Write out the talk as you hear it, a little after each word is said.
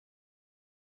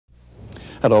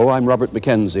Hello, I'm Robert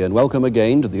Mackenzie, and welcome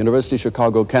again to the University of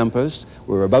Chicago campus.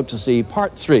 We're about to see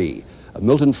part 3 of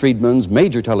Milton Friedman's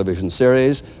major television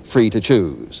series, Free to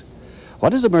Choose.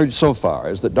 What has emerged so far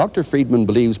is that Dr. Friedman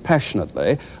believes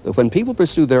passionately that when people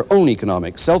pursue their own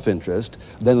economic self-interest,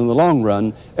 then in the long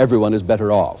run, everyone is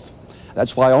better off.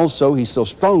 That's why also he's so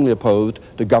strongly opposed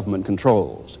to government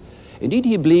controls. Indeed,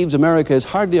 he believes America is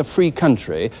hardly a free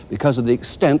country because of the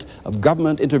extent of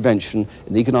government intervention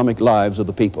in the economic lives of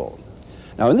the people.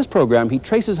 Now, in this program, he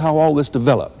traces how all this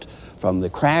developed, from the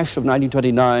crash of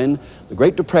 1929, the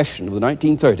Great Depression of the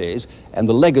 1930s, and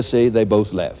the legacy they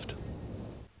both left.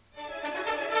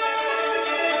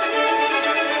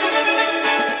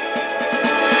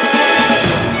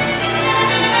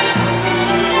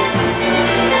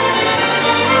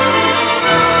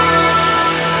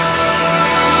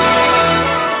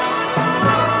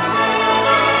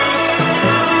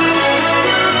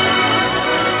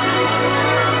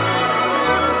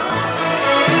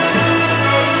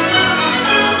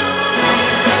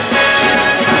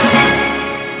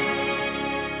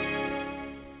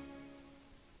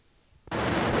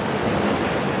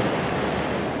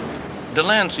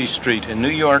 Delancey Street in New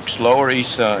York's Lower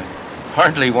East Side,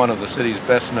 hardly one of the city's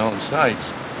best-known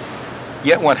sights.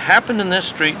 Yet what happened in this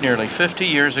street nearly 50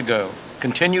 years ago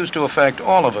continues to affect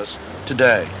all of us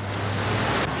today.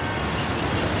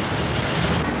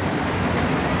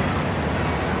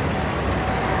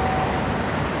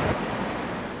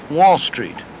 Wall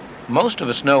Street. Most of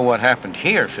us know what happened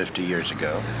here 50 years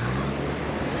ago.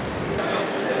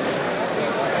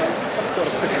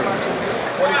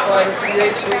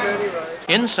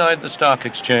 Inside the stock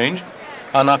exchange,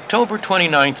 on October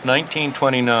 29,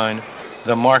 1929,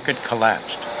 the market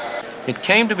collapsed. It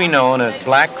came to be known as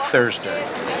Black Thursday.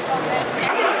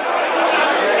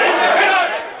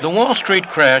 The Wall Street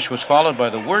crash was followed by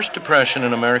the worst depression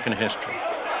in American history.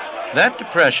 That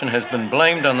depression has been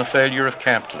blamed on the failure of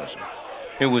capitalism.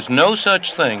 It was no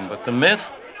such thing, but the myth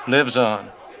lives on.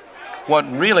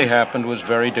 What really happened was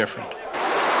very different.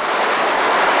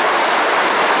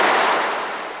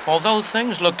 Although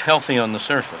things looked healthy on the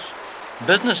surface,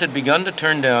 business had begun to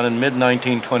turn down in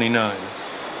mid-1929.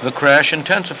 The crash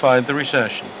intensified the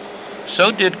recession.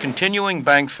 So did continuing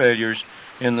bank failures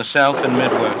in the South and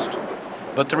Midwest.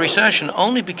 But the recession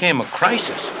only became a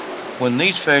crisis when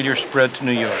these failures spread to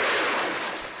New York,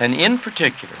 and in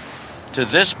particular to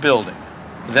this building,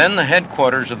 then the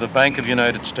headquarters of the Bank of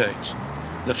United States.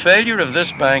 The failure of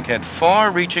this bank had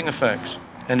far-reaching effects,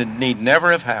 and it need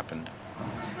never have happened.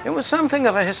 It was something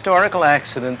of a historical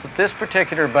accident that this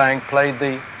particular bank played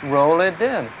the role it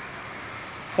did.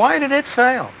 Why did it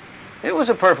fail? It was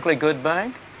a perfectly good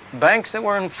bank. Banks that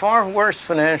were in far worse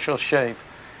financial shape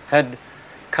had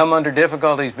come under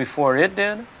difficulties before it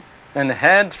did, and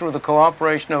had, through the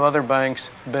cooperation of other banks,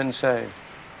 been saved.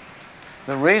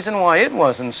 The reason why it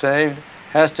wasn't saved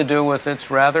has to do with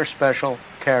its rather special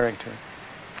character.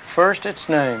 First, its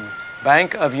name,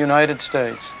 Bank of United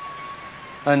States.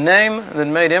 A name that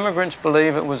made immigrants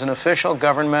believe it was an official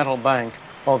governmental bank,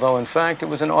 although in fact it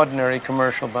was an ordinary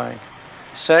commercial bank.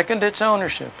 Second, its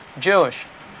ownership, Jewish.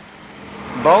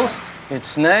 Both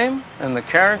its name and the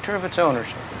character of its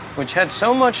ownership, which had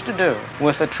so much to do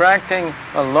with attracting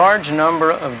a large number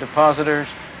of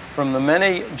depositors from the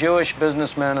many Jewish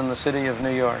businessmen in the city of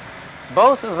New York.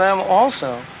 Both of them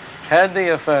also had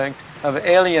the effect of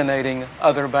alienating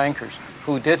other bankers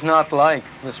who did not like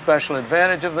the special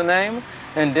advantage of the name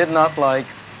and did not like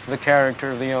the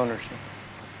character of the ownership.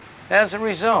 As a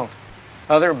result,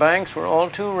 other banks were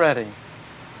all too ready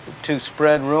to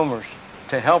spread rumors,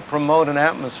 to help promote an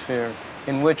atmosphere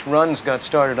in which runs got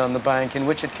started on the bank, in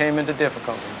which it came into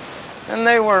difficulty. And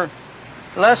they were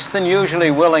less than usually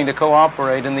willing to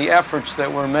cooperate in the efforts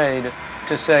that were made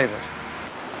to save it.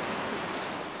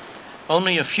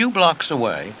 Only a few blocks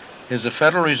away is the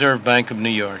Federal Reserve Bank of New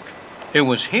York. It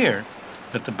was here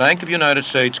that the Bank of United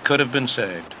States could have been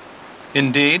saved.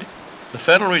 Indeed, the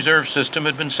Federal Reserve System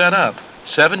had been set up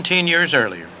 17 years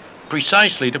earlier,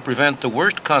 precisely to prevent the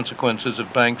worst consequences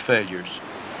of bank failures.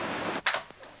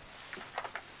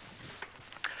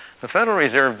 The Federal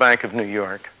Reserve Bank of New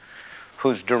York,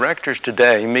 whose directors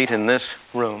today meet in this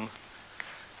room,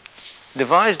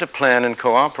 devised a plan in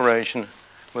cooperation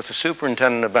with the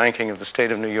Superintendent of Banking of the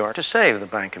State of New York to save the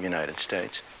Bank of United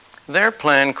States. Their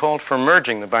plan called for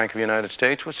merging the Bank of the United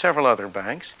States with several other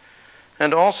banks,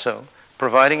 and also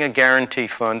providing a guarantee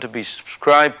fund to be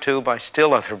subscribed to by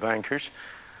still other bankers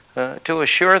to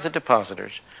assure the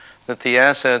depositors that the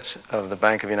assets of the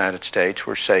Bank of the United States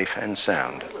were safe and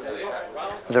sound.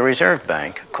 The Reserve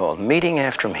Bank called meeting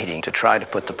after meeting to try to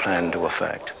put the plan into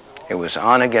effect. It was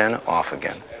on again, off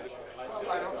again.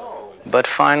 But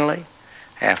finally,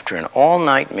 after an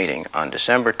all-night meeting on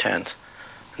December 10th,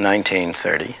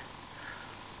 1930,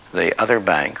 the other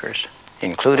bankers,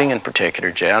 including in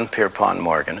particular John Pierpont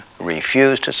Morgan,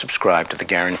 refused to subscribe to the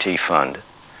guarantee fund,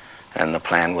 and the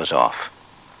plan was off.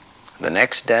 The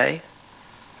next day,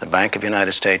 the Bank of the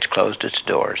United States closed its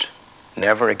doors,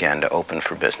 never again to open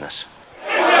for business.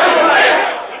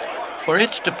 For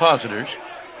its depositors,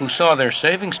 who saw their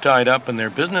savings tied up and their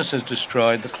businesses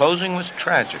destroyed, the closing was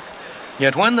tragic.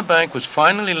 Yet when the bank was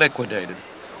finally liquidated,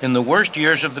 in the worst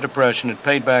years of the Depression, it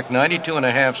paid back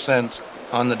 92.5 cents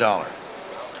on the dollar.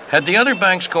 Had the other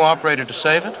banks cooperated to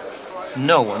save it,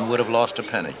 no one would have lost a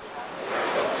penny.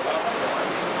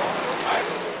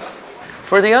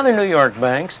 For the other New York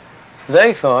banks,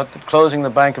 they thought that closing the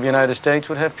Bank of the United States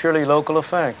would have purely local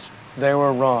effects. They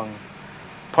were wrong.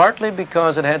 Partly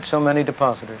because it had so many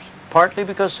depositors. Partly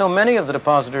because so many of the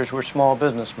depositors were small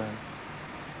businessmen.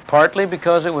 Partly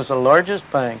because it was the largest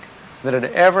bank that had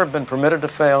ever been permitted to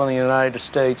fail in the United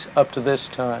States up to this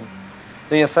time.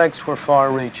 The effects were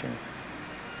far-reaching.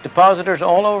 Depositors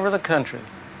all over the country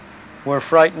were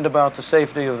frightened about the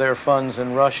safety of their funds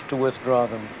and rushed to withdraw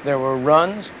them. There were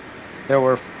runs, there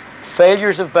were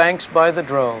failures of banks by the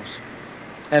droves.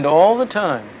 And all the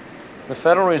time, the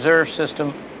Federal Reserve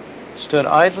System stood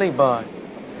idly by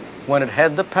when it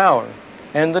had the power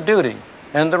and the duty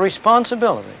and the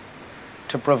responsibility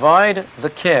to provide the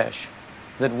cash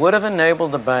that would have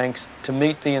enabled the banks to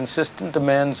meet the insistent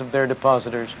demands of their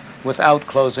depositors without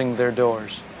closing their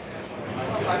doors.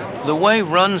 The way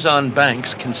runs on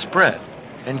banks can spread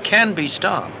and can be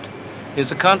stopped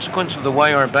is a consequence of the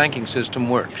way our banking system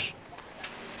works.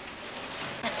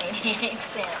 88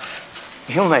 cents.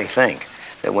 You may think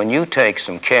that when you take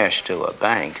some cash to a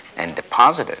bank and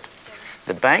deposit it,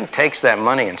 the bank takes that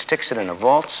money and sticks it in a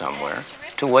vault somewhere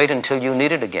to wait until you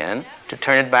need it again to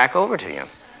turn it back over to you.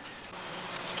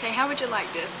 Okay, how would you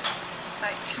like this?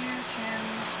 Like 2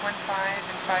 10s, 1 5,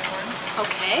 and 5 1s.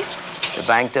 Okay. The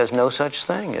bank does no such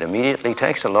thing. It immediately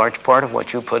takes a large part of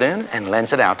what you put in and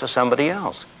lends it out to somebody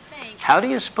else. Thanks. How do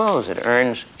you suppose it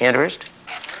earns interest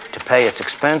to pay its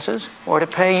expenses or to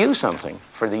pay you something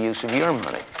for the use of your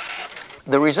money?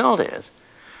 The result is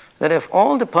that if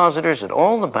all depositors at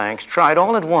all the banks tried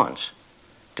all at once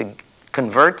to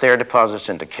convert their deposits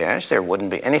into cash, there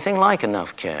wouldn't be anything like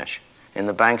enough cash in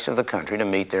the banks of the country to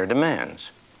meet their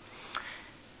demands.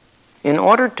 In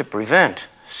order to prevent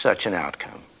such an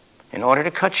outcome, in order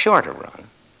to cut short a run,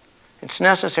 it's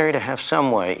necessary to have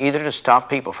some way either to stop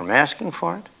people from asking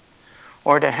for it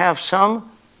or to have some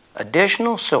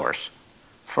additional source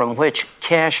from which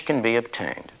cash can be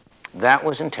obtained. That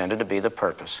was intended to be the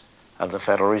purpose of the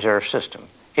Federal Reserve System.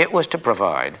 It was to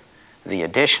provide the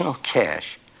additional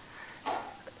cash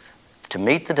to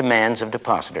meet the demands of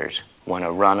depositors when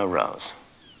a run arose.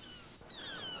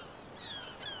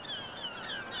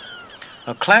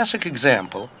 A classic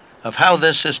example of how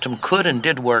this system could and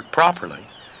did work properly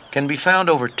can be found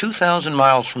over 2,000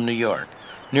 miles from New York,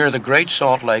 near the Great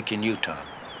Salt Lake in Utah.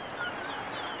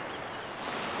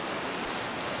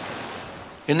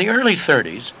 In the early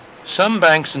 30s, some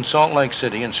banks in Salt Lake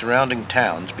City and surrounding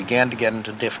towns began to get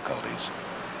into difficulties.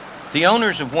 The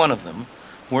owners of one of them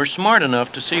were smart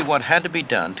enough to see what had to be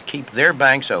done to keep their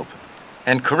banks open,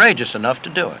 and courageous enough to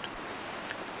do it.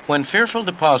 When fearful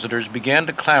depositors began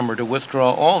to clamor to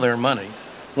withdraw all their money,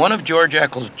 one of George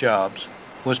Eccles' jobs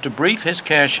was to brief his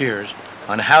cashiers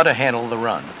on how to handle the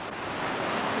run.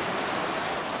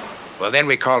 Well, then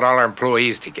we called all our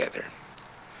employees together,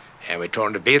 and we told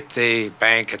them to be at the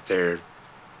bank at their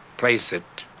place at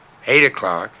 8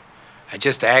 o'clock and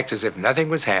just act as if nothing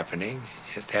was happening,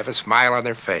 just have a smile on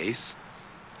their face,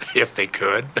 if they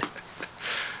could,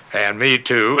 and me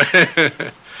too.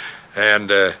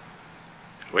 And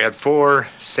we had 4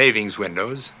 savings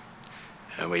windows,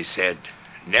 and we said,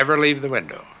 never leave the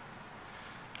window.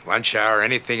 Lunch hour,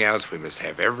 anything else, we must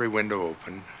have every window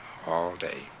open all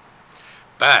day.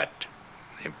 But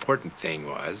the important thing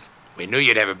was, we knew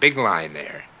you'd have a big line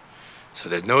there, so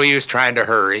there's no use trying to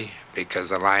hurry because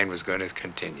the line was going to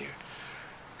continue.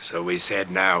 So we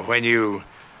said, now, when you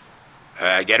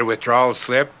get a withdrawal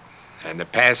slip and the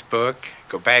passbook,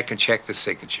 go back and check the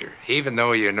signature, even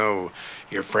though you know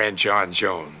your friend John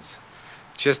Jones,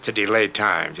 just to delay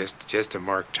time, just to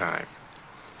mark time.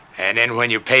 And then when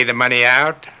you pay the money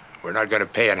out, we're not going to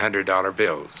pay in $100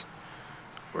 bills.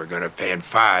 We're going to pay in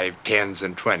 5, 10s,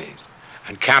 and 20s,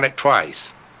 and count it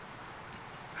twice,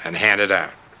 and hand it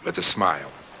out with a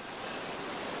smile.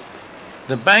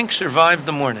 The bank survived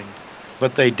the morning,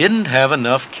 but they didn't have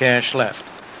enough cash left.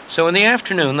 So in the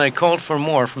afternoon, they called for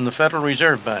more from the Federal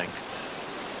Reserve Bank.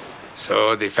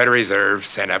 So the Federal Reserve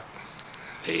sent up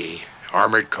the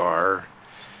armored car.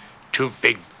 2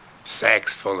 big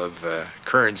sacks full of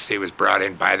currency was brought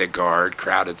in by the guard,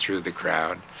 crowded through the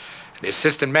crowd. And the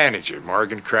assistant manager,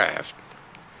 Morgan Kraft,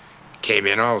 came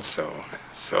in also.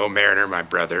 So Mariner, my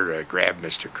brother, grabbed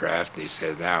Mr. Kraft and he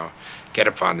said, now get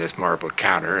up on this marble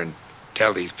counter and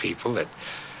tell these people that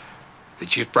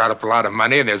you've brought up a lot of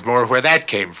money and there's more where that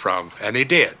came from. And he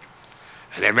did.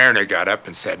 And then Mariner got up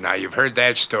and said, now you've heard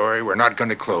that story, we're not going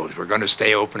to close. We're going to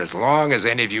stay open as long as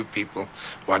any of you people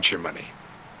want your money.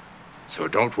 So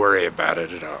don't worry about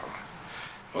it at all.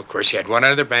 Well, of course, you had one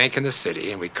other bank in the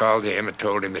city, and we called him and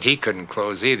told him that he couldn't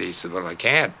close either. He said, well, I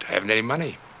can't. I haven't any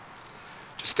money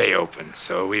to stay open.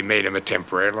 So we made him a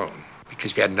temporary loan.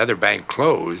 Because we had another bank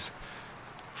close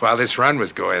while this run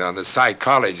was going on. The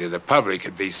psychology of the public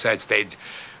would be such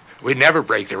we'd never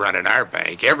break the run in our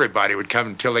bank. Everybody would come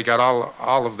until they got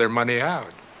all of their money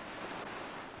out.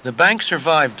 The bank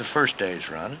survived the first day's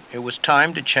run. It was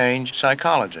time to change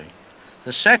psychology.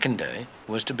 The second day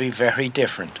was to be very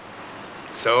different.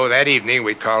 So that evening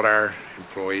we called our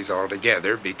employees all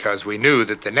together because we knew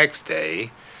that the next day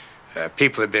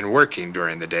people had been working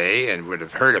during the day and would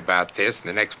have heard about this, and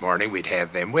the next morning we'd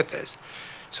have them with us.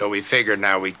 So we figured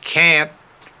now we can't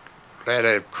let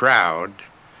a crowd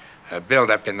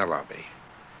build up in the lobby.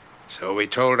 So we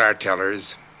told our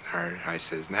tellers, I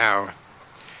says, now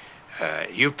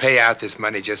you pay out this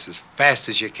money just as fast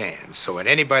as you can. So when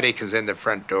anybody comes in the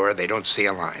front door, they don't see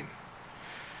a line.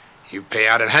 You pay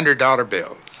out $100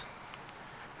 bills.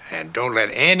 And don't let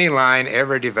any line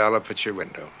ever develop at your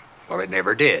window. Well, it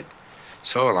never did.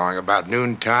 So along about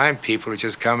noontime, people were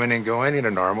just coming and going in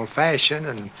a normal fashion,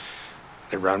 and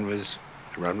the run was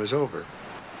over.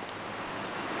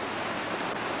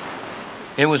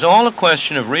 It was all a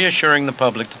question of reassuring the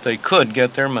public that they could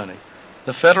get their money.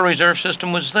 The Federal Reserve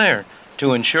System was there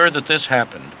to ensure that this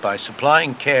happened by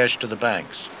supplying cash to the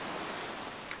banks.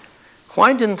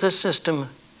 Why didn't this system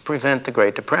prevent the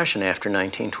Great Depression after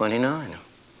 1929?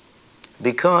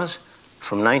 Because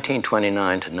from 1929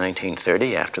 to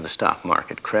 1930, after the stock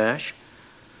market crash,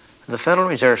 the Federal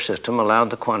Reserve System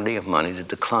allowed the quantity of money to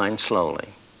decline slowly,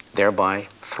 thereby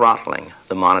throttling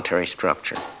the monetary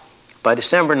structure. By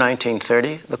December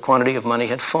 1930, the quantity of money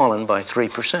had fallen by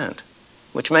 3%,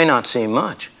 which may not seem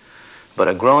much, but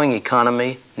a growing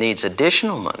economy needs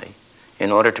additional money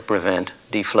in order to prevent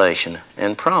deflation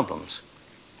and problems.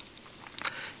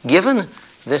 Given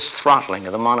this throttling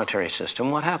of the monetary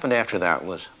system, what happened after that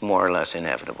was more or less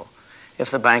inevitable. If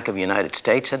the Bank of the United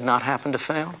States had not happened to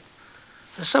fail,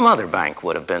 some other bank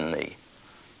would have been the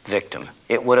victim.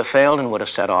 It would have failed and would have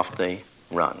set off the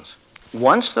runs.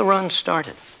 Once the runs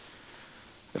started,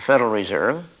 the Federal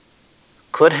Reserve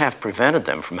could have prevented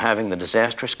them from having the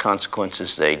disastrous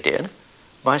consequences they did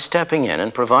by stepping in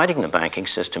and providing the banking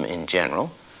system in general,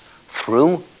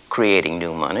 through creating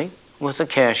new money, with the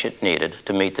cash it needed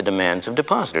to meet the demands of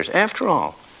depositors. After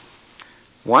all,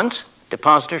 once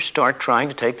depositors start trying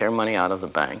to take their money out of the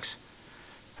banks,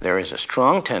 there is a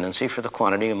strong tendency for the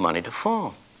quantity of money to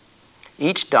fall.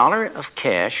 Each dollar of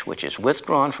cash which is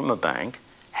withdrawn from a bank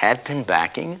had been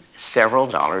backing several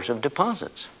dollars of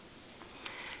deposits.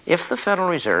 If the Federal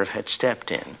Reserve had stepped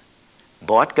in,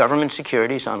 bought government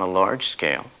securities on a large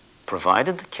scale,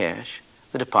 provided the cash,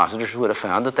 the depositors would have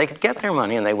found that they could get their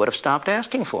money and they would have stopped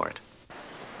asking for it.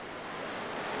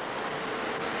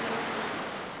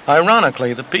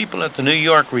 Ironically, the people at the New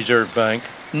York Reserve Bank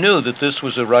knew that this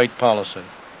was the right policy.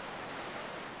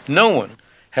 No one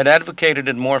had advocated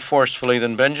it more forcefully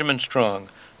than Benjamin Strong,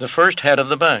 the first head of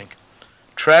the bank.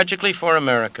 Tragically for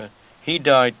America, he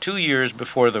died 2 years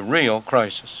before the real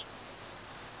crisis.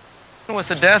 With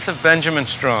the death of Benjamin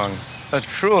Strong, a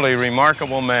truly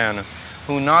remarkable man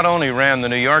who not only ran the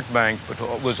New York Bank,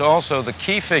 but was also the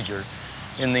key figure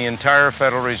in the entire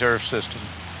Federal Reserve System,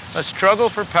 a struggle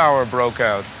for power broke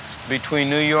out between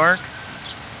New York,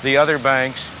 the other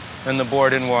banks, and the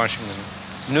board in Washington.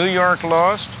 New York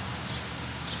lost,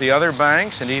 the other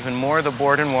banks, and even more, the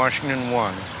board in Washington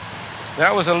won.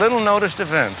 That was a little noticed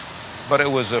event, but it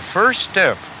was the first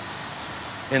step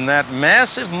in that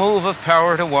massive move of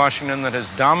power to Washington that has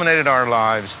dominated our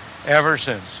lives ever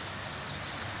since.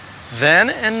 Then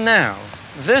and now,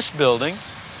 this building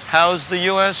housed the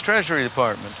U.S. Treasury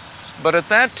Department, but at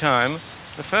that time,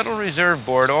 the Federal Reserve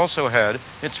Board also had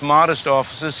its modest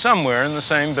offices somewhere in the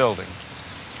same building.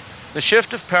 The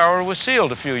shift of power was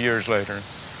sealed a few years later,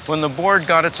 when the board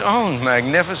got its own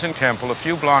magnificent temple a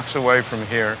few blocks away from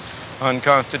here on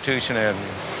Constitution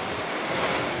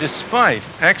Avenue. Despite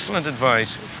excellent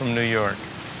advice from New York,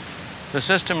 the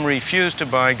system refused to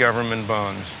buy government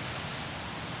bonds.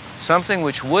 Something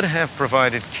which would have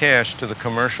provided cash to the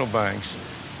commercial banks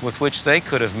with which they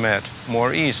could have met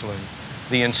more easily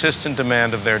the insistent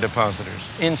demand of their depositors.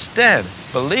 Instead,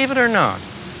 believe it or not,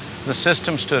 the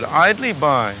system stood idly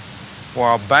by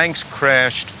while banks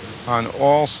crashed on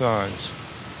all sides.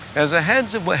 As the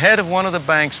head of one of the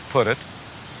banks put it,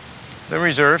 the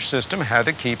reserve system had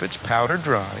to keep its powder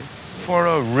dry for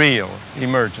a real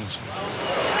emergency.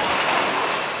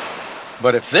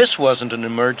 But if this wasn't an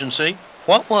emergency,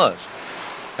 what was?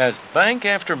 As bank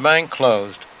after bank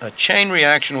closed, a chain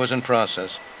reaction was in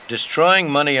process, destroying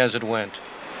money as it went.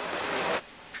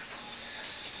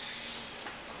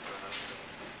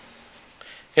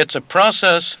 It's a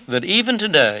process that even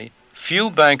today, few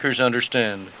bankers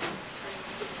understand.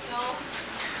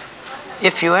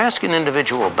 If you ask an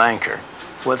individual banker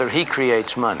whether he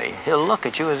creates money, he'll look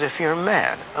at you as if you're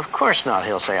mad. Of course not.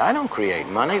 He'll say, I don't create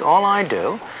money. All I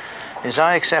do is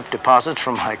I accept deposits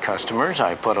from my customers.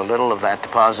 I put a little of that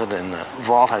deposit in the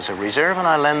vault as a reserve, and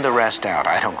I lend the rest out.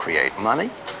 I don't create money.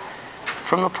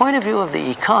 From the point of view of the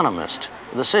economist,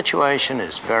 the situation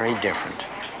is very different.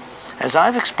 As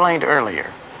I've explained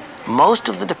earlier, most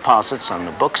of the deposits on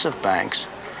the books of banks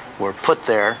were put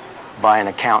there by an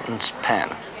accountant's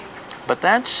pen. But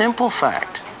that simple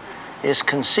fact is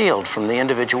concealed from the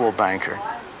individual banker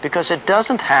because it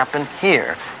doesn't happen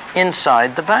here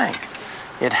inside the bank.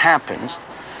 It happens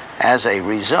as a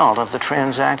result of the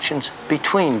transactions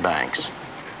between banks.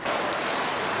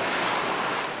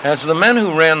 As the men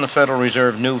who ran the Federal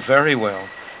Reserve knew very well,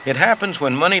 it happens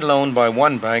when money loaned by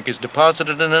one bank is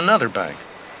deposited in another bank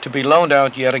to be loaned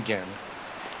out yet again.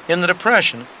 In the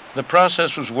Depression, the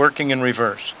process was working in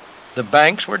reverse. The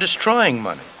banks were destroying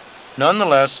money.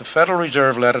 Nonetheless, the Federal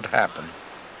Reserve let it happen.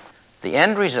 The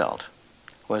end result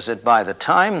was that by the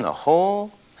time the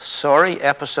whole sorry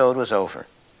episode was over,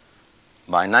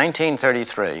 by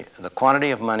 1933, the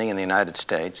quantity of money in the United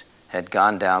States had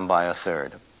gone down by a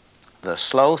third. The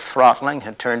slow throttling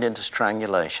had turned into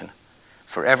strangulation.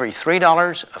 For every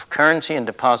 $3 of currency and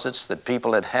deposits that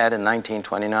people had had in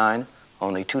 1929,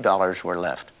 only $2 were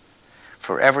left.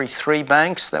 For every 3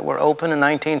 banks that were open in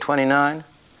 1929,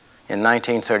 in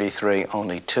 1933,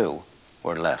 only 2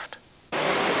 were left.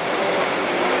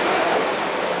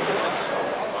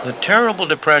 The terrible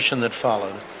depression that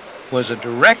followed was a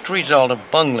direct result of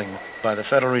bungling by the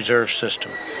Federal Reserve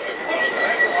System.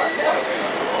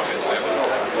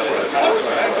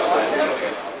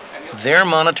 Their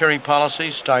monetary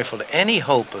policies stifled any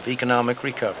hope of economic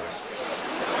recovery.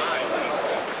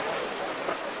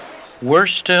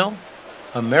 Worse still,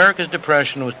 America's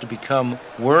depression was to become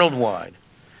worldwide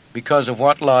because of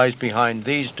what lies behind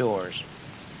these doors.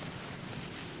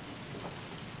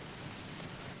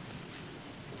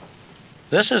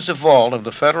 This is the vault of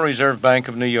the Federal Reserve Bank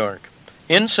of New York.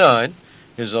 Inside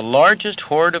is the largest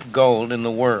hoard of gold in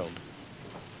the world.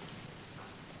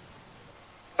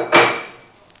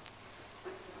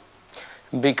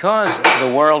 Because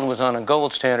the world was on a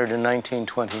gold standard in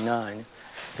 1929,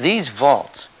 these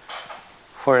vaults,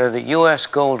 where the U.S.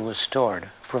 gold was stored,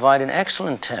 provide an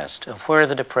excellent test of where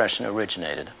the Depression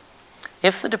originated.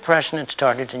 If the Depression had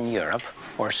started in Europe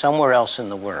or somewhere else in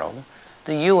the world,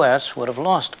 the U.S. would have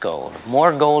lost gold.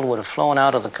 More gold would have flown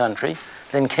out of the country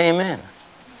than came in.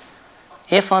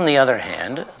 If, on the other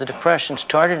hand, the Depression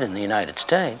started in the United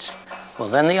States, well,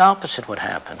 then the opposite would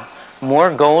happen.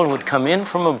 More gold would come in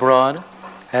from abroad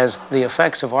as the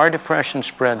effects of our depression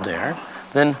spread there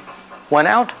than went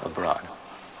out abroad.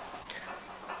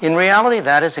 In reality,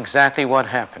 that is exactly what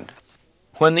happened.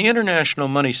 When the international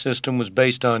money system was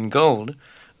based on gold,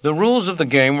 the rules of the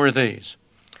game were these.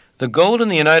 The gold in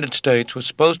the United States was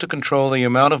supposed to control the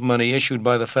amount of money issued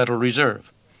by the Federal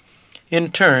Reserve.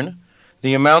 In turn,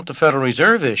 the amount the Federal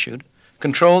Reserve issued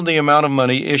controlled the amount of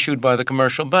money issued by the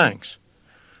commercial banks,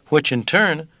 which in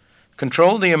turn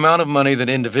controlled the amount of money that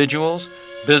individuals,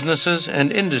 businesses,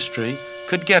 and industry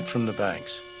could get from the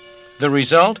banks. The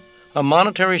result, a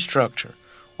monetary structure,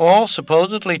 all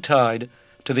supposedly tied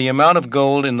to the amount of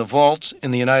gold in the vaults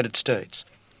in the United States.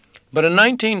 But in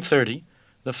 1930,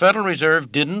 the Federal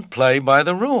Reserve didn't play by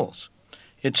the rules.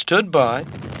 It stood by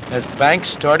as banks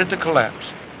started to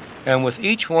collapse, and with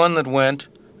each one that went,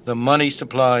 the money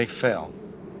supply fell.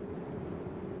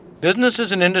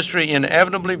 Businesses and industry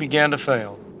inevitably began to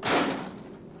fail.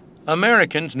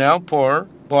 Americans, now poorer,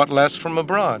 bought less from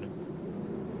abroad.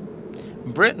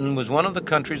 Britain was one of the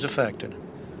countries affected.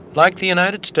 Like the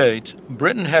United States,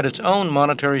 Britain had its own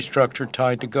monetary structure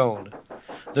tied to gold.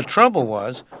 The trouble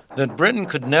was that Britain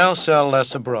could now sell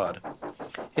less abroad.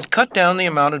 It cut down the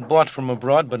amount it bought from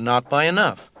abroad, but not by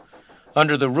enough.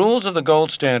 Under the rules of the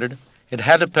gold standard, it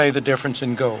had to pay the difference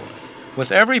in gold.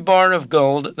 With every bar of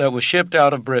gold that was shipped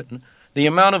out of Britain, the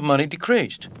amount of money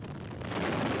decreased.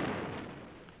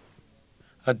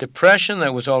 a depression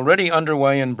that was already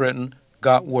underway in Britain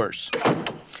got worse.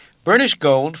 British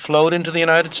gold flowed into the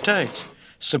United States,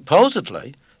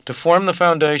 supposedly to form the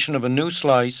foundation of a new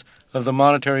slice of the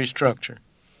monetary structure.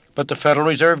 But the Federal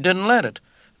Reserve didn't let it.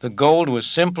 The gold was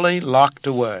simply locked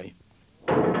away.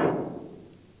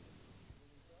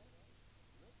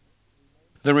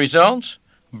 The results?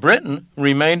 Britain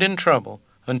remained in trouble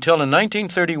until in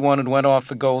 1931 it went off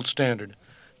the gold standard,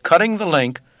 cutting the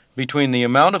link between the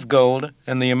amount of gold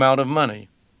and the amount of money.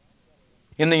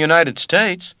 In the United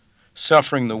States,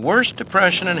 suffering the worst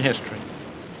depression in history,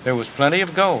 there was plenty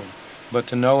of gold, but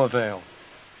to no avail.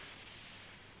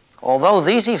 Although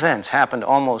these events happened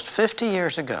almost 50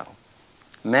 years ago,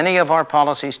 many of our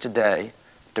policies today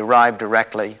derive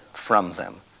directly from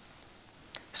them.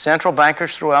 Central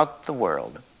bankers throughout the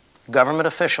world, government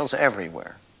officials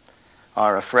everywhere,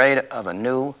 are afraid of a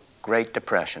new Great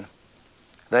Depression.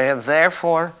 They have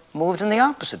therefore moved in the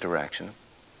opposite direction.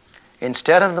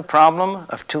 Instead of the problem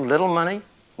of too little money,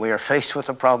 we are faced with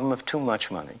the problem of too much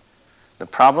money. The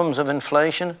problems of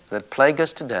inflation that plague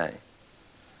us today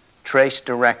trace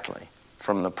directly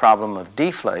from the problem of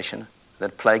deflation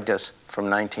that plagued us from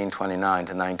 1929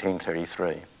 to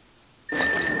 1933.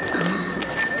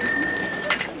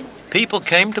 People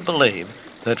came to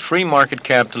believe that free market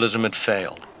capitalism had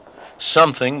failed.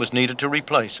 Something was needed to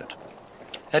replace it.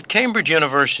 At Cambridge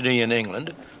University in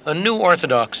England, a new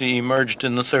orthodoxy emerged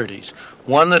in the 30s,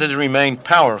 one that has remained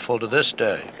powerful to this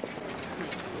day.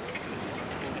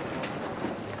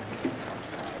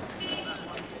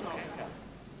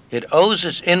 It owes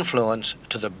its influence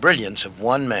to the brilliance of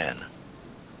one man.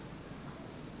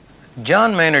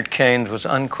 John Maynard Keynes was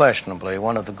unquestionably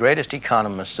one of the greatest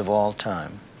economists of all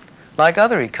time. Like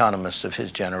other economists of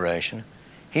his generation,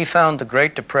 he found the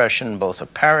Great Depression both a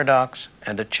paradox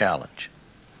and a challenge.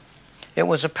 It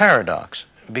was a paradox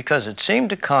because it seemed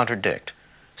to contradict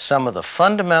some of the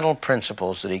fundamental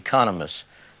principles that economists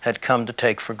had come to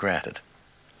take for granted.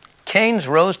 Keynes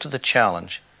rose to the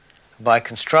challenge by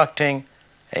constructing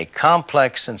a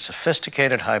complex and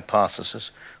sophisticated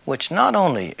hypothesis which not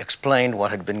only explained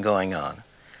what had been going on,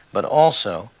 but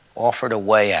also offered a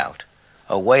way out,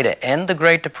 a way to end the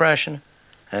Great Depression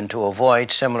and to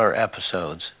avoid similar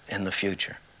episodes in the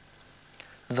future.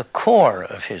 The core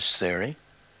of his theory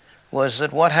was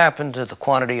that what happened to the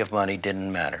quantity of money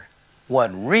didn't matter. What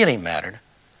really mattered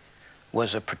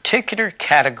was a particular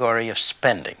category of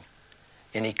spending,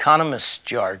 in economists'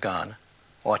 jargon,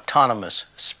 autonomous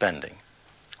spending.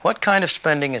 What kind of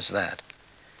spending is that?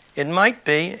 It might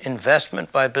be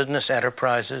investment by business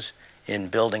enterprises in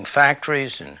building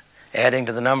factories and adding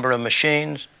to the number of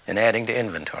machines and adding to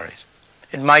inventories.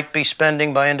 It might be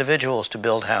spending by individuals to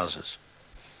build houses.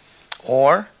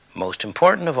 Or, most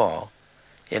important of all,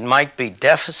 it might be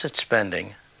deficit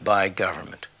spending by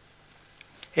government.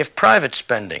 If private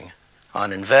spending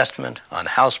on investment, on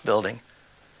house building,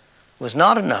 was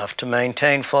not enough to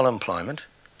maintain full employment,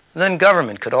 then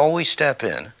government could always step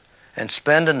in and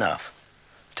spend enough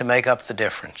to make up the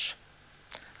difference.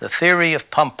 The theory of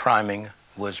pump priming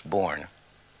was born.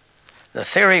 The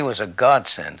theory was a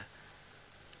godsend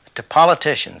to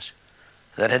politicians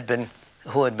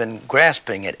who had been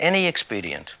grasping at any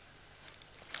expedient.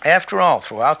 After all,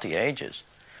 throughout the ages,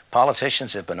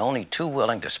 politicians have been only too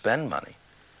willing to spend money,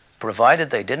 provided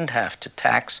they didn't have to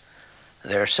tax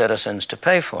their citizens to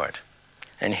pay for it.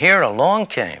 And here along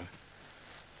came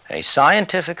a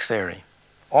scientific theory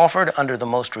offered under the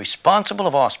most responsible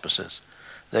of auspices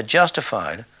that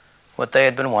justified what they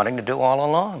had been wanting to do all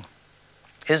along.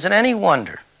 Is it any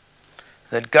wonder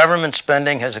that government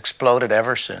spending has exploded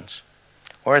ever since,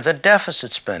 or that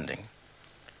deficit spending,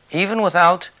 even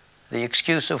without the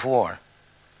excuse of war,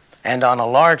 and on a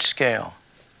large scale,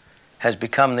 has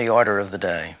become the order of the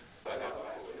day?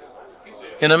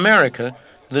 In America,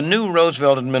 the new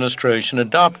Roosevelt administration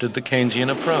adopted the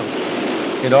Keynesian approach.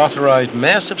 It authorized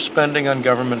massive spending on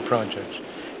government projects.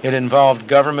 It involved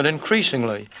government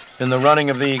increasingly in the running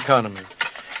of the economy.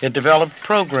 It developed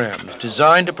programs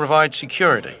designed to provide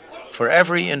security for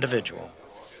every individual.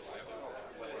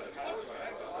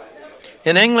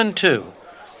 In England, too,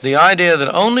 the idea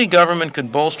that only government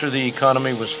could bolster the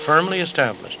economy was firmly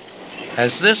established,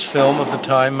 as this film of the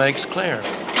time makes clear.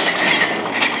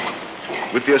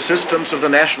 With the assistance of the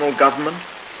national government,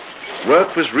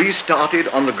 work was restarted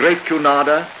on the Great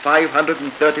Cunarder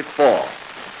 534,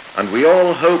 and we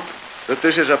all hope that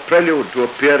this is a prelude to a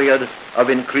period of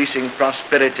increasing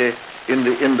prosperity in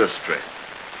the industry.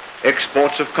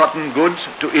 Exports of cotton goods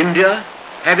to India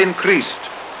have increased,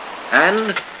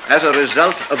 and as a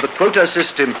result of the quota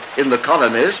system in the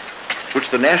colonies, which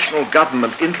the national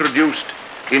government introduced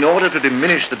in order to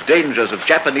diminish the dangers of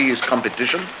Japanese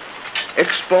competition,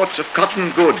 exports of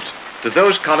cotton goods to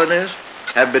those colonies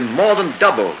have been more than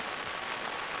doubled.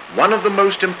 One of the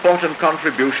most important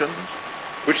contributions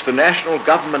which the national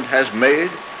government has made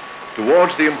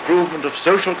towards the improvement of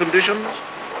social conditions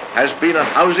has been a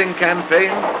housing campaign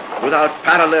without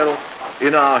parallel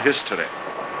in our history.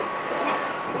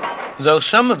 Though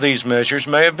some of these measures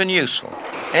may have been useful,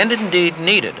 and indeed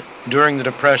needed during the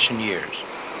Depression years,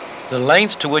 the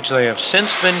lengths to which they have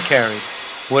since been carried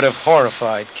would have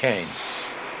horrified Keynes.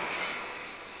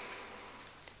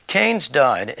 Keynes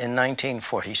died in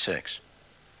 1946.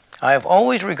 I have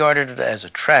always regarded it as a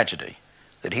tragedy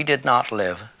that he did not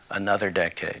live another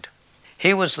decade.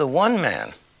 He was the one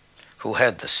man who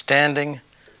had the standing,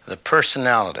 the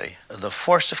personality, the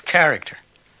force of character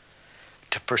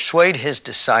to persuade his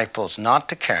disciples not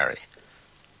to carry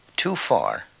too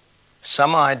far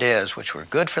some ideas which were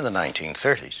good for the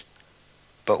 1930s,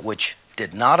 but which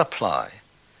did not apply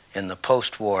in the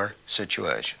post-war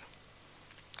situation.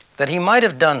 That he might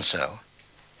have done so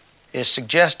is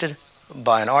suggested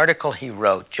by an article he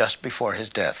wrote just before his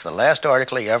death, the last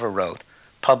article he ever wrote,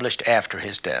 published after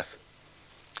his death.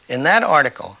 In that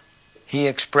article, he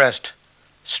expressed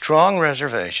strong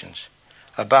reservations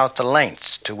about the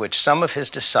lengths to which some of his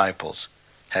disciples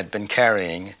had been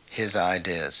carrying his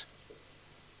ideas.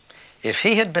 If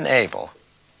he had been able,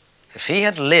 if he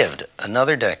had lived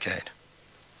another decade,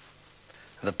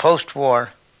 the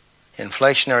post-war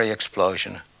inflationary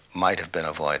explosion might have been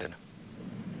avoided.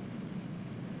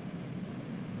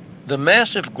 The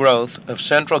massive growth of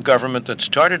central government that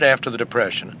started after the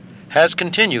Depression has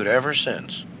continued ever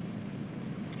since.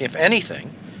 If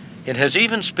anything, it has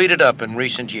even speeded up in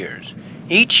recent years.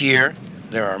 Each year,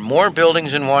 there are more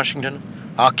buildings in Washington,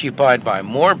 occupied by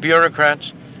more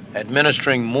bureaucrats,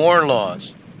 administering more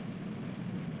laws.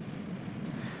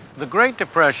 The Great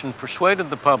Depression persuaded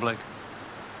the public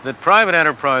that private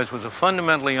enterprise was a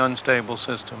fundamentally unstable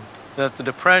system, that the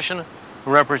Depression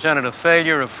represented a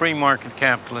failure of free market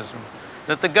capitalism,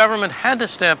 that the government had to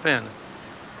step in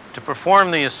to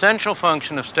perform the essential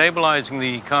function of stabilizing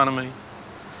the economy,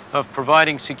 of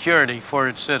providing security for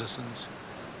its citizens.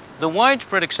 The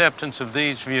widespread acceptance of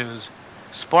these views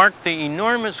sparked the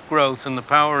enormous growth in the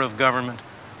power of government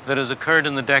that has occurred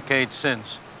in the decades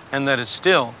since, and that is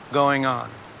still going on.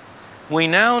 We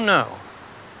now know,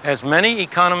 as many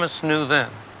economists knew then,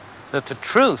 that the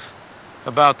truth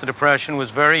about the Depression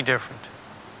was very different.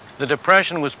 The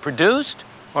Depression was produced,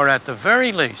 or at the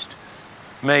very least,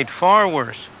 made far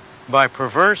worse by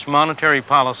perverse monetary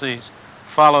policies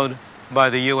followed by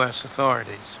the U.S.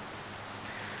 authorities.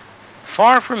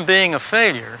 Far from being a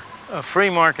failure of free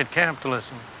market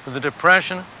capitalism, the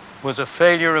Depression was a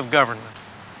failure of government.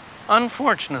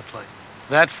 Unfortunately,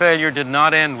 that failure did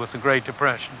not end with the Great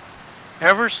Depression.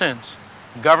 Ever since,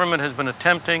 government has been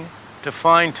attempting to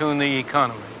fine-tune the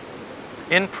economy.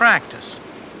 In practice,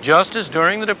 just as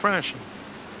during the Depression,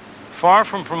 far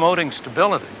from promoting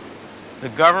stability, the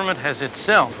government has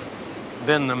itself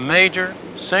been the major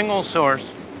single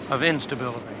source of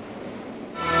instability.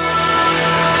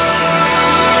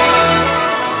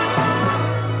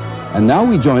 And now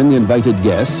we join the invited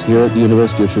guests here at the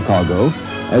University of Chicago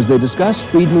as they discuss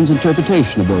Friedman's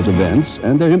interpretation of those events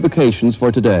and their implications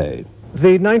for today.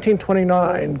 The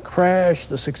 1929 crash,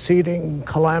 the succeeding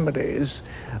calamities,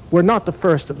 were not the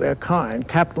first of their kind.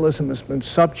 Capitalism has been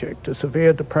subject to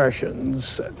severe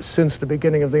depressions since the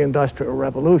beginning of the Industrial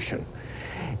Revolution.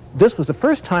 This was the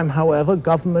first time, however,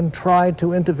 government tried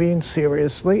to intervene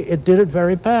seriously. It did it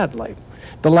very badly.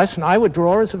 The lesson I would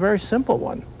draw is a very simple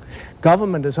one.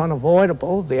 Government is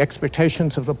unavoidable. The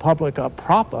expectations of the public are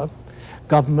proper.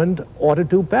 Government ought to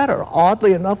do better.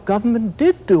 Oddly enough, government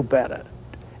did do better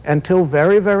until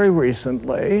very, very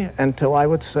recently, until I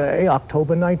would say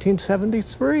October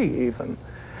 1973 even.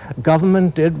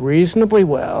 Government did reasonably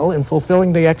well in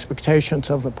fulfilling the expectations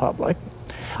of the public.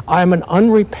 I'm an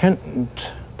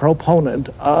unrepentant proponent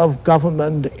of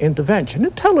government intervention,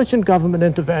 intelligent government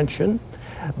intervention,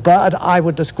 but I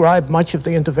would describe much of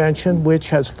the intervention which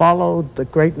has followed the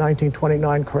great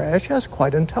 1929 crash as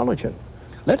quite intelligent.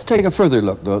 Let's take a further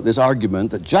look, though, at this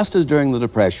argument that just as during the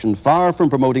Depression, far from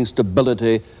promoting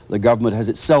stability, the government has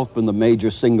itself been the major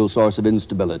single source of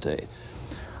instability.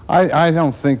 I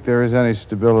don't think there is any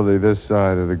stability this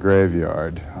side of the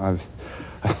graveyard. I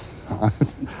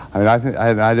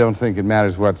don't think it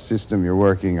matters what system you're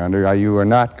working under. You're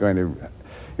not going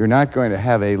to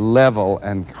have a level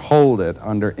and hold it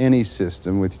under any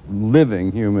system with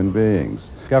living human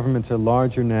beings. Governments are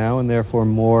larger now and therefore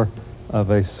more of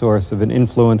a source of an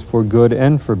influence for good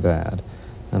and for bad.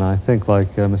 And I think, like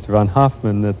Mr. von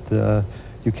Hoffman, that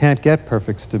You can't get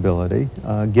perfect stability.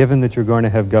 Given that you're going to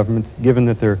have governments, given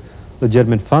that they're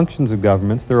legitimate functions of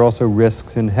governments, there are also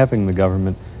risks in having the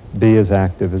government be as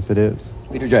active as it is.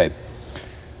 Peter J.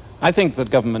 I think that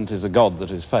government is a god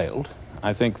that has failed.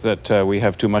 I think that we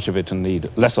have too much of it and need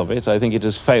less of it. I think it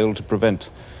has failed to prevent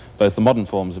both the modern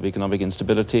forms of economic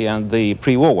instability and the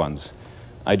pre-war ones.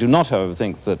 I do not, however,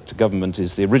 think that government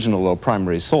is the original or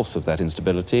primary source of that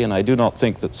instability, and I do not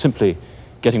think that simply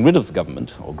getting rid of the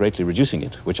government, or greatly reducing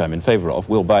it, which I'm in favor of,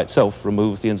 will by itself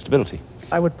remove the instability.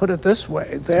 I would put it this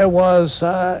way. There was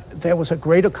a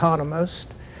great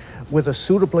economist with a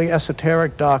suitably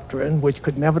esoteric doctrine, which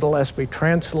could nevertheless be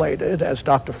translated, as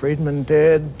Dr. Friedman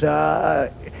did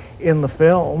in the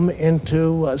film,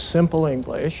 into simple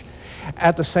English,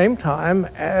 at the same time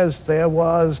as there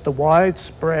was the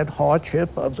widespread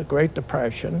hardship of the Great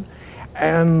Depression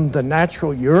and the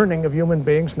natural yearning of human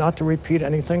beings not to repeat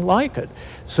anything like it.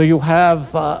 So you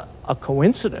have a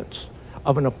coincidence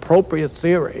of an appropriate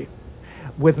theory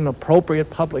with an appropriate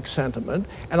public sentiment,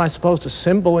 and I suppose the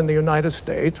symbol in the United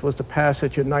States was the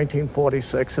passage in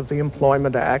 1946 of the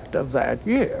Employment Act of that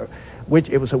year, which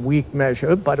it was a weak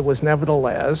measure, but it was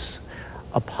nevertheless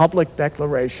a public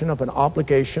declaration of an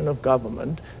obligation of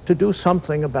government to do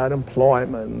something about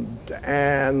employment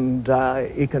and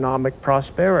economic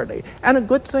prosperity, and a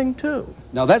good thing too.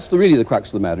 Now that's really the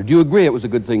crux of the matter. Do you agree it was a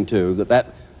good thing too,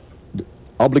 that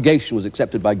obligation was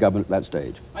accepted by government at that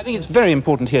stage? I think it's very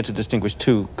important here to distinguish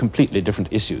two completely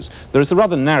different issues. There is the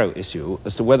rather narrow issue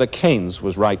as to whether Keynes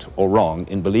was right or wrong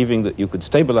in believing that you could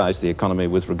stabilize the economy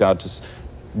with regard to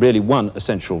really one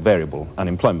essential variable,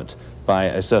 unemployment, by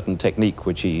a certain technique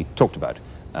which he talked about.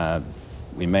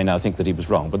 We may now think that he was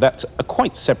wrong, but that's a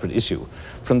quite separate issue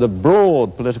from the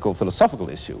broad political philosophical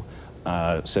issue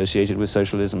associated with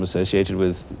socialism, associated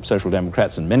with social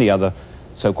democrats and many other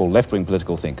so-called left-wing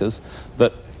political thinkers,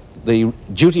 that the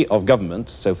duty of government,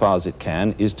 so far as it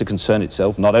can, is to concern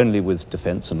itself not only with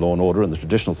defense and law and order and the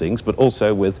traditional things, but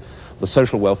also with the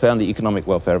social welfare and the economic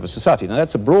welfare of a society. Now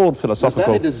that's a broad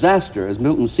philosophical... Was that a disaster, as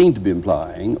Milton seemed to be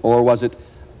implying, or was it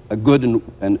a good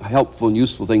and helpful and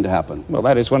useful thing to happen? Well,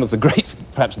 that is one of the great,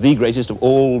 perhaps the greatest of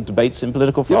all debates in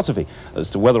political philosophy, as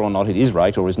to whether or not it is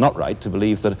right or is not right to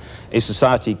believe that a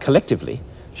society collectively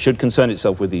should concern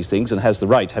itself with these things and has the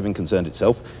right, having concerned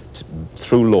itself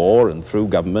through law and through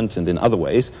government and in other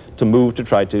ways, to move to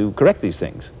try to correct these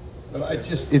things.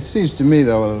 But it seems to me,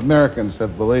 though, that Americans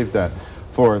have believed that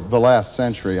for the last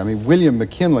century. I mean, William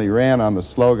McKinley ran on the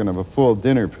slogan of a full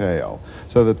dinner pail,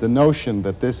 so that the notion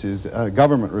that this is a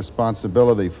government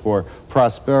responsibility for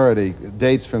prosperity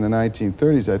dates from the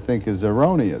 1930s, I think, is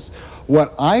erroneous.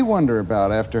 What I wonder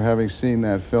about after having seen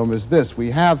that film is this.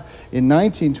 We have, in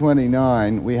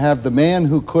 1929, we have the man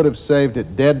who could have saved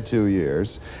it dead 2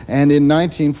 years, and in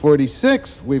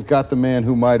 1946, we've got the man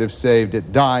who might have saved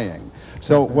it dying.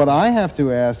 So what I have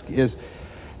to ask is,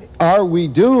 are we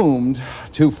doomed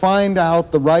to find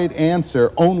out the right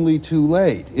answer only too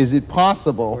late? Is it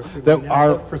possible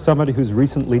that for somebody who's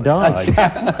recently died?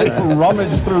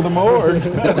 Rummage through the morgue.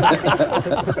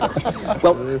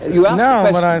 Well, you asked the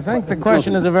question. But I think the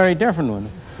question is a very different one.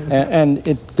 And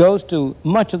it goes to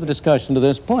much of the discussion to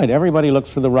this point. Everybody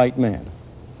looks for the right man.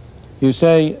 You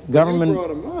say government... You brought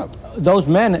him up. Those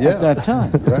men at that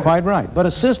time, right. Quite right. But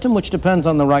a system which depends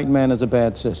on the right man is a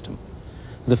bad system.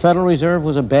 The Federal Reserve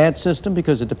was a bad system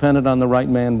because it depended on the right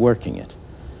man working it.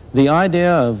 The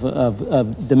idea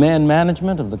of demand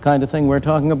management, of the kind of thing we're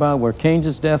talking about, where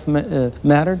Keynes's death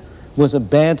mattered, was a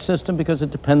bad system because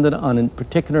it depended on a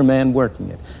particular man working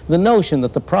it. The notion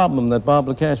that the problem that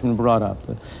Bob Cashman brought up,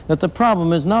 that the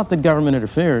problem is not that government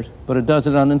interferes, but it does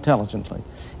it unintelligently,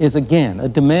 is again a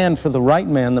demand for the right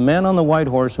man, the man on the white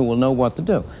horse who will know what to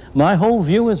do. My whole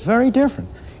view is very different.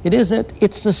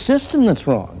 It's the system that's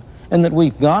wrong. And that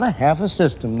we've got to have a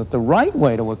system, that the right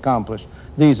way to accomplish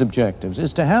these objectives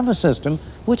is to have a system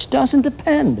which doesn't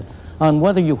depend on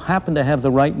whether you happen to have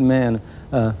the right man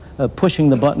pushing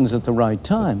the buttons at the right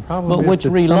time, but which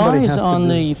relies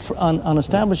on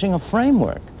establishing a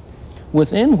framework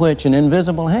within which an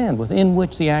invisible hand, within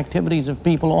which the activities of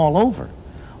people all over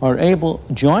are able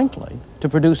jointly to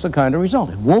produce the kind of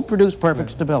result. It won't produce perfect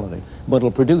stability, but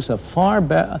it'll produce a far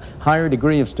higher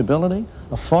degree of stability,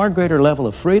 a far greater level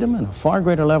of freedom, and a far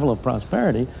greater level of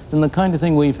prosperity than the kind of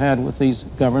thing we've had with these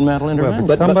governmental interventions.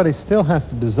 But somebody still has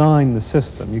to design the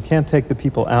system. You can't take the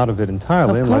people out of it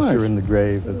entirely unless you're in the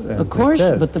grave, as of course,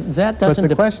 but that doesn't... But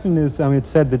the question is, I mean, it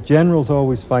said that generals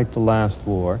always fight the last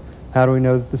war. How do we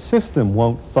know that the system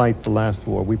won't fight the last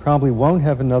war? We probably won't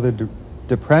have another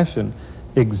depression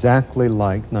exactly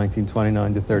like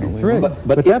 1929 to 33.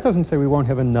 But that doesn't say we won't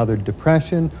have another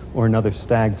depression or another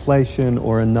stagflation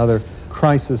or another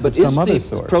crisis of some other sort.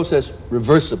 But is the process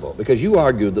reversible? Because you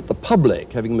argued that the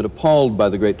public, having been appalled by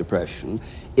the Great Depression,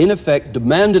 in effect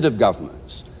demanded of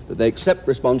governments that they accept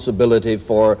responsibility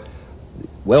for the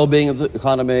well-being of the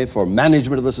economy, for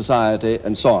management of the society,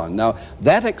 and so on. Now,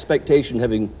 that expectation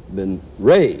having been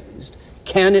raised,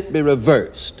 can it be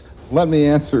reversed? Let me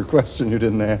answer a question you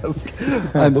didn't ask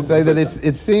and say that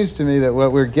it seems to me that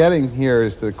what we're getting here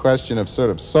is the question of sort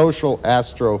of social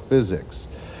astrophysics.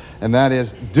 And that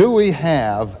is, do we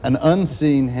have an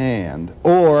unseen hand,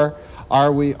 or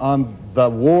are we on the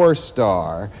war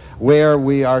star where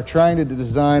we are trying to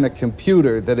design a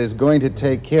computer that is going to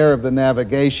take care of the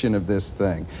navigation of this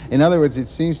thing? In other words, it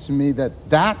seems to me that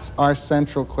that's our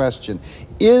central question.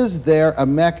 Is there a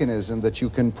mechanism that you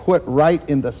can put right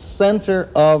in the center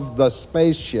of the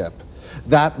spaceship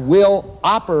that will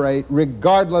operate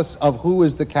regardless of who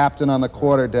is the captain on the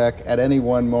quarterdeck at any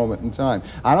one moment in time?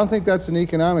 I don't think that's an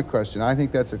economic question. I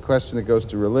think that's a question that goes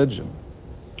to religion.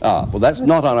 Ah, well, that's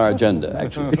not on our agenda,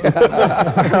 actually.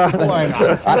 Why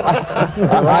not?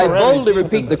 I boldly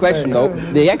repeat the question, though.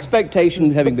 The expectation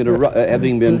having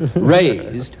been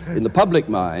raised in the public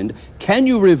mind, can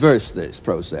you reverse this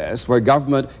process where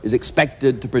government is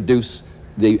expected to produce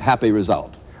the happy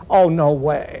result? Oh, no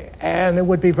way. And it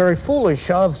would be very foolish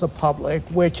of the public,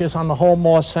 which is on the whole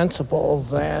more sensible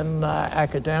than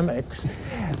academics,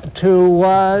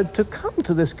 to come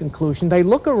to this conclusion. They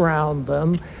look around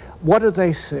them. What do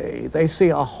they see? They see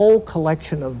a whole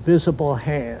collection of visible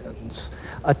hands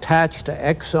attached to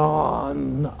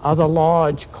Exxon, other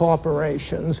large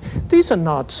corporations. These are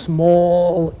not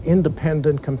small,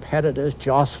 independent competitors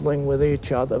jostling with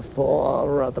each other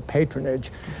for the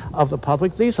patronage of the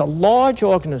public. These are large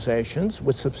organizations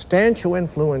with substantial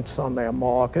influence on their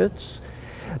markets.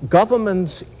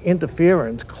 Government's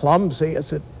interference, clumsy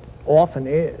as it often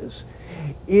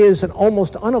is an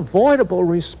almost unavoidable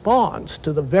response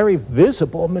to the very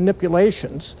visible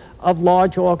manipulations of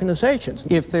large organizations.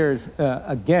 If there's,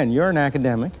 again, you're an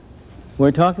academic,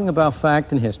 we're talking about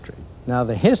fact and history. Now,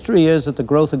 the history is that the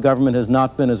growth of government has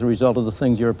not been as a result of the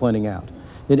things you're pointing out.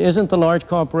 It isn't the large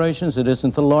corporations, it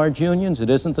isn't the large unions, it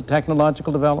isn't the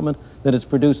technological development that has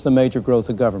produced the major growth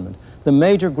of government. The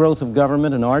major growth of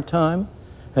government in our time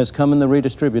has come in the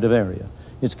redistributive area.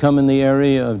 It's come in the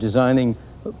area of designing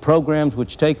programs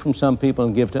which take from some people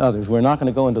and give to others. We're not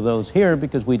going to go into those here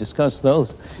because we discuss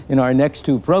those in our next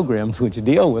two programs, which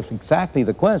deal with exactly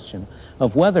the question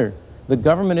of whether the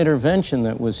government intervention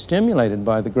that was stimulated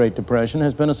by the Great Depression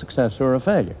has been a success or a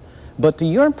failure. But to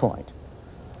your point,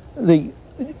 the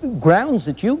grounds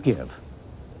that you give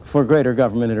for greater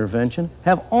government intervention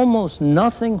have almost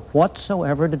nothing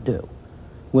whatsoever to do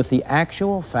with the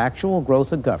actual, factual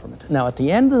growth of government. Now, at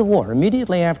the end of the war,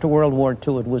 immediately after World War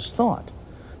II, it was thought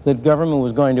that government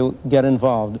was going to get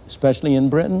involved, especially in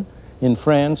Britain, in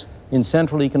France, in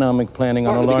central economic planning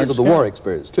on a large scale. Because of the war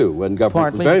experience, too, when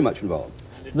government was very much involved.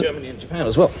 And Germany and Japan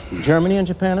as well. Germany and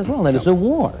Japan as well. That is a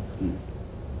war.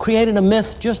 Created a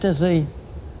myth just as the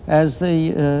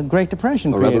Great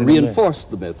Depression created. Or rather reinforced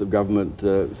the myth of government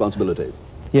responsibility.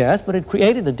 Yes, but it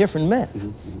created a different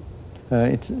myth.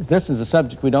 This is a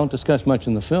subject we don't discuss much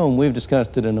in the film. We've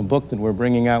discussed it in a book that we're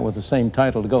bringing out with the same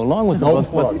title to go along with the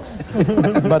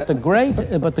book. But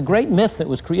the great myth that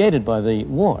was created by the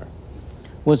war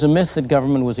was a myth that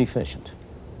government was efficient.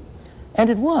 And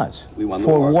it was,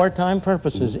 for wartime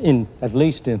purposes, at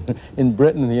least in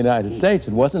Britain and the United States.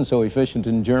 It wasn't so efficient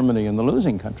in Germany and the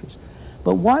losing countries.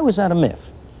 But why was that a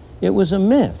myth? It was a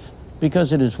myth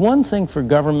because it is one thing for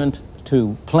government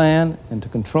to plan and to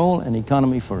control an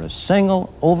economy for a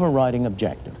single overriding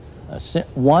objective,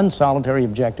 one solitary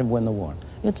objective, win the war.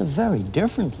 It's a very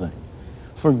different thing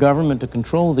for government to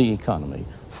control the economy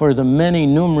for the many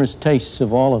numerous tastes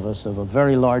of all of us, of a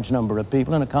very large number of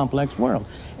people in a complex world.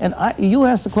 And you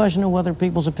asked the question of whether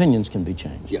people's opinions can be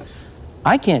changed. Yes.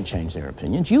 I can't change their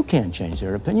opinions, you can't change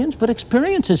their opinions, but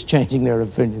experience is changing their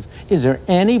opinions. Is there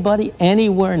anybody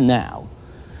anywhere now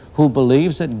who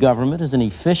believes that government is an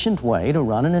efficient way to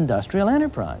run an industrial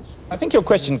enterprise? I think your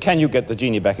question, can you get the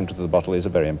genie back into the bottle, is a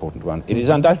very important one. It is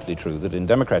undoubtedly true that in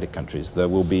democratic countries there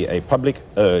will be a public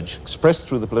urge expressed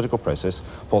through the political process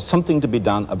for something to be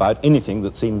done about anything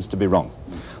that seems to be wrong.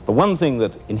 The one thing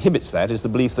that inhibits that is the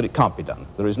belief that it can't be done.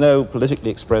 There is no politically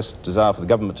expressed desire for the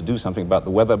government to do something about the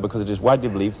weather because it is widely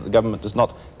believed that the government does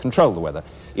not control the weather.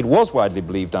 It was widely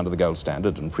believed under the gold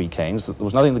standard and pre-Keynes that there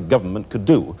was nothing the government could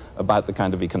do about the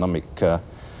kind of economic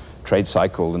trade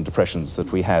cycle and depressions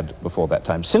that we had before that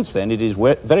time. Since then, it is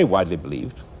very widely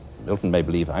believed, Milton may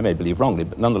believe, I may believe wrongly,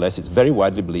 but nonetheless it's very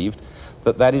widely believed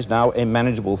that that is now a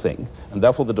manageable thing, and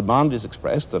therefore the demand is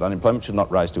expressed that unemployment should not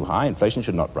rise too high, inflation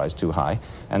should not rise too high,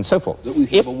 and so forth. That we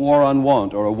should have a war on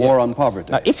want or a war on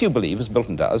poverty. Now, if you believe, as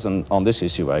Milton does, and on this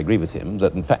issue I agree with him,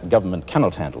 that in fact government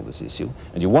cannot handle this issue,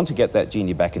 and you want to get that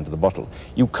genie back into the bottle,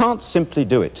 you can't simply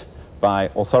do it by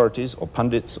authorities or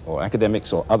pundits or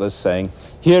academics or others saying,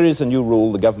 here is a new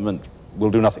rule, the government will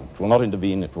do nothing. It will not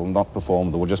intervene, it will not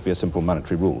perform, there will just be a simple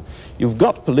monetary rule. You've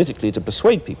got politically to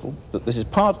persuade people that this is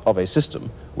part of a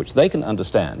system which they can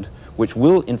understand, which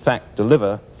will in fact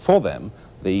deliver for them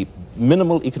the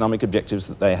minimal economic objectives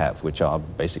that they have, which are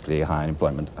basically high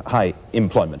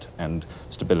employment and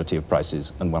stability of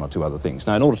prices and one or two other things.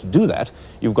 Now, in order to do that,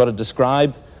 you've got to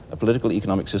describe a political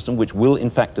economic system which will in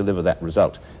fact deliver that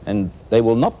result. And they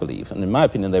will not believe, and in my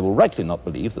opinion they will rightly not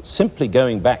believe, that simply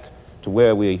going back to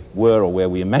where we were or where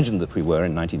we imagined that we were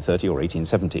in 1930 or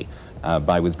 1870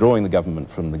 by withdrawing the government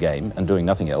from the game and doing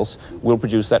nothing else will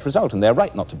produce that result, and they're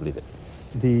right not to believe it.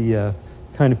 The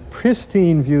kind of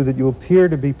pristine view that you appear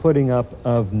to be putting up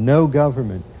of no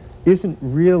government isn't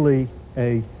really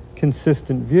a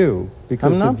consistent view.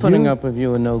 Because I'm not putting up a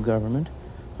view of no government.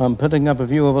 I'm putting up a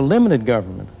view of a limited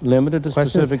government, limited to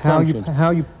specific functions. How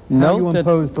you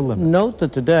impose the limit. Note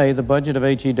that today the budget of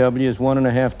HEW is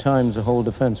 1.5 times the whole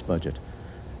defense budget.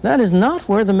 That is not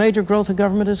where the major growth of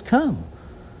government has come.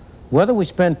 Whether we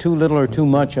spend too little or too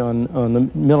much on the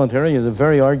military is a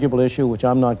very arguable issue which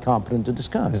I'm not competent to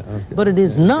discuss. Yeah, okay. But it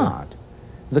is not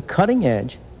the cutting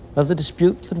edge of the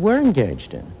dispute that we're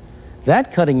engaged in.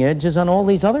 That cutting edge is on all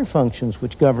these other functions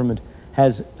which government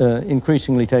has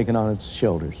increasingly taken on its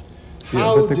shoulders.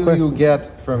 How do you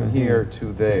get from here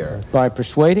to there? By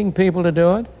persuading people to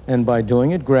do it, and by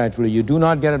doing it gradually. You do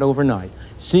not get it overnight.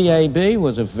 CAB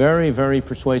was a very, very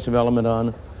persuasive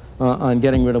element on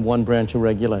getting rid of one branch of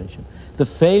regulation. The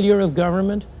failure of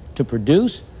government to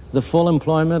produce the full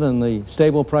employment and the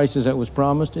stable prices that was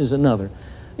promised is another.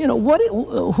 You know,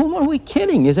 whom are we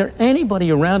kidding? Is there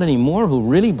anybody around anymore who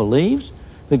really believes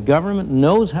the government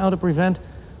knows how to prevent,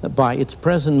 by its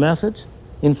present methods,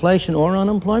 inflation or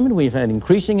unemployment? We've had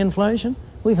increasing inflation.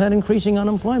 We've had increasing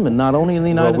unemployment, not only in the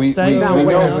United States. We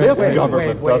know this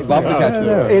government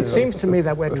doesn't. It seems to me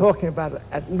that we're talking about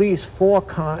at least 4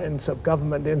 kinds of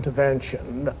government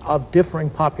intervention of differing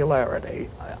popularity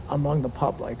among the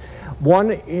public.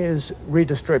 One is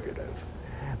redistributive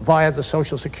via the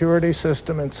Social Security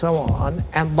system and so on,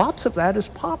 and lots of that is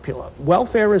popular.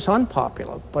 Welfare is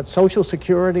unpopular, but Social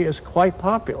Security is quite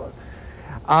popular.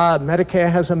 Medicare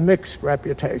has a mixed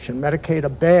reputation, Medicaid a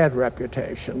bad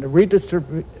reputation. The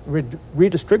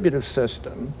redistributive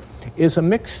system is a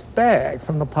mixed bag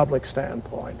from the public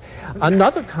standpoint.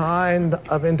 Another kind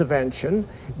of intervention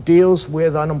deals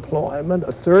with unemployment,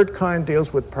 a third kind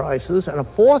deals with prices, and a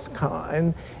fourth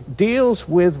kind deals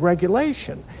with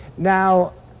regulation.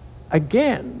 Now,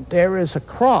 again, there is a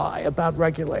cry about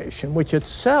regulation, which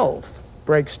itself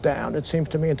breaks down, it seems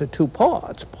to me, into 2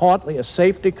 parts. Partly a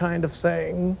safety kind of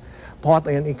thing,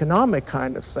 partly an economic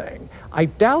kind of thing. I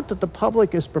doubt that the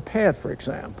public is prepared, for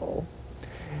example,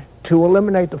 to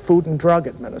eliminate the Food and Drug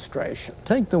Administration.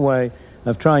 Take the way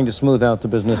of trying to smooth out the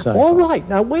business cycle. All right,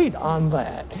 now wait on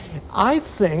that. I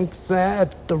think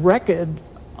that the record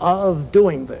of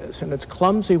doing this in its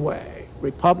clumsy way,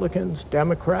 Republicans,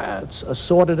 Democrats,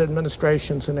 assorted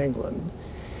administrations in England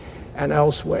and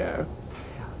elsewhere,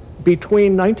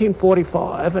 between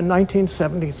 1945 and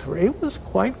 1973 was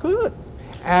quite good.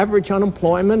 Average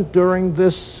unemployment during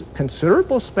this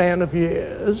considerable span of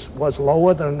years was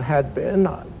lower than it had been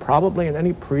probably in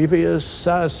any previous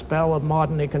spell of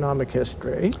modern economic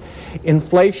history.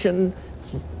 Inflation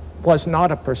was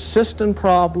not a persistent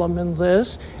problem in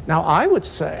this. Now, I would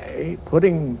say,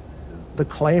 putting the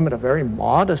claim at a very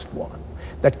modest one,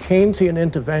 that Keynesian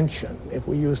intervention, if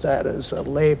we use that as a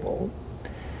label,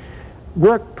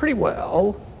 worked pretty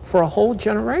well for a whole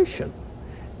generation.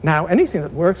 Now, anything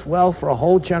that works well for a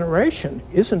whole generation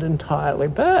isn't entirely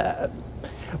bad.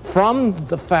 From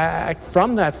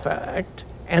that fact,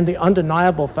 and the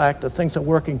undeniable fact that things are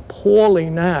working poorly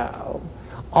now,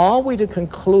 are we to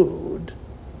conclude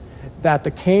that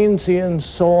the Keynesian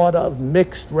sort of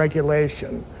mixed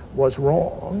regulation was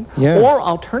wrong, yes, or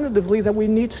alternatively that we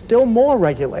need still more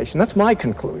regulation? That's my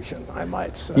conclusion, I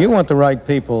might say. You want the right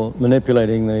people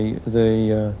manipulating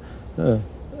the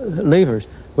levers,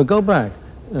 but go back.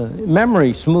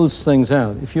 Memory smooths things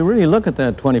out. If you really look at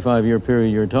that 25-year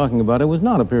period you're talking about, it was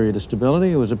not a period of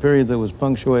stability. It was a period that was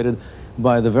punctuated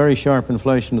by the very sharp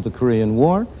inflation of the Korean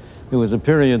War. It was a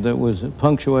period that was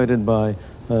punctuated by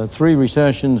 3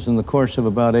 recessions in the course of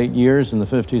about 8 years in the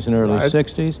 50s and early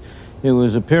 60s. It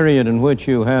was a period in which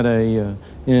you had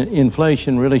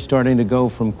inflation really starting to go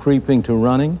from creeping to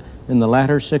running in the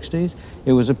latter 60s.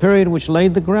 It was a period which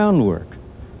laid the groundwork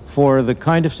for the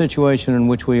kind of situation in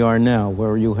which we are now,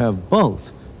 where you have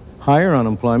both higher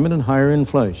unemployment and higher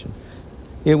inflation.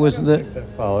 It was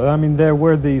I mean, there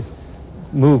were these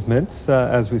movements,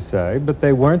 as we say, but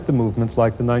they weren't the movements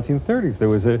like the 1930s. There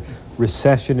was a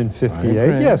recession in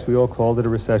 58. Yes, we all called it a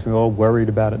recession. We all worried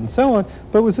about it and so on,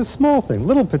 but it was a small thing,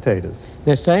 little potatoes.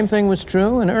 The same thing was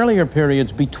true in earlier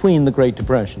periods between the Great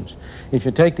Depressions. If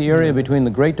you take the area between the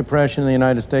Great Depression in the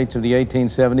United States of the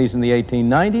 1870s and the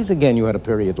 1890s, again, you had a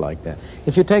period like that.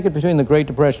 If you take it between the Great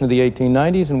Depression of the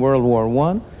 1890s and World War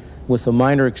I, with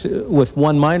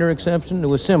one minor exception, it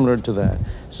was similar to that.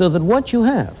 So that what you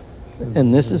have,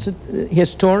 and this is a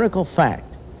historical fact,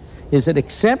 is that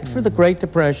except for the Great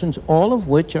Depressions, all of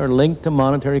which are linked to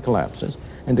monetary collapses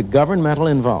and to governmental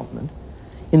involvement,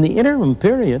 in the interim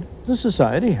period, the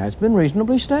society has been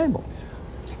reasonably stable.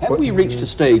 Have we reached a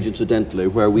stage, incidentally,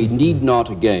 where we need not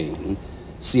again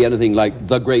see anything like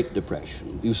the Great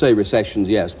Depression? You say recessions,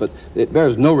 yes, but it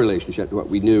bears no relationship to what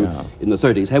we knew in the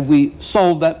 30s. Have we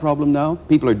solved that problem now?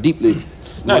 People are deeply...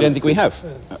 No, I don't think we have,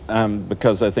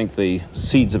 because I think the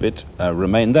seeds of it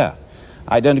remain there.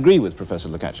 I don't agree with Professor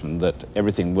Lukachman that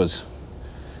everything was,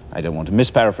 I don't want to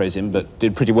misparaphrase him, but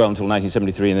did pretty well until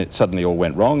 1973 and it suddenly all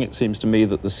went wrong. It seems to me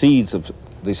that the seeds of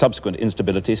the subsequent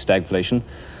instability, stagflation,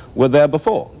 were there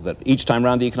before, that each time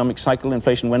round the economic cycle,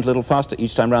 inflation went a little faster.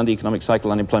 Each time round the economic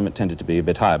cycle, unemployment tended to be a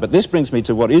bit higher. But this brings me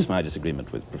to what is my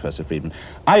disagreement with Professor Friedman.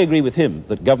 I agree with him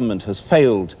that government has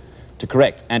failed to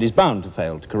correct, and is bound to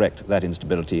fail to correct, that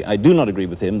instability. I do not agree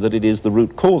with him that it is the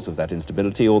root cause of that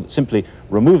instability, or that simply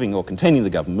removing or containing the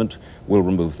government will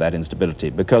remove that instability,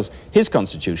 because his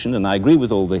constitution, and I agree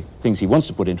with all the things he wants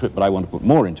to put into it, but I want to put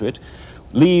more into it,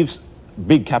 leaves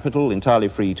big capital entirely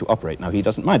free to operate. Now, he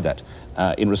doesn't mind that.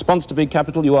 In response to big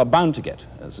capital, you are bound to get,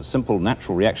 as a simple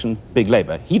natural reaction, big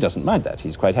labor. He doesn't mind that.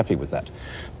 He's quite happy with that.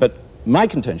 But my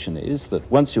contention is that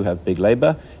once you have big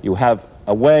labor, you have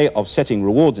a way of setting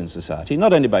rewards in society,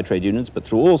 not only by trade unions, but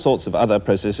through all sorts of other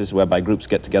processes whereby groups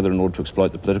get together in order to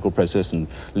exploit the political process and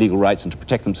legal rights and to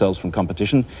protect themselves from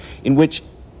competition, in which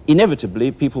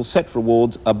inevitably people set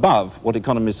rewards above what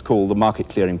economists call the market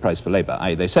clearing price for labor,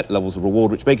 i.e. they set levels of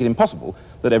reward which make it impossible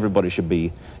that everybody should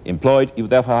be employed. You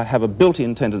therefore have a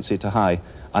built-in tendency to high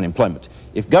unemployment.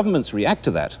 If governments react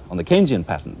to that on the Keynesian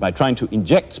pattern by trying to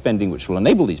inject spending which will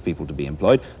enable these people to be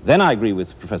employed, then I agree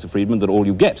with Professor Friedman that all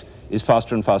you get is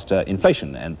faster and faster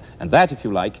inflation, and that, if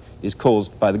you like, is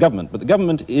caused by the government. But the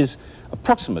government is a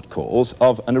proximate cause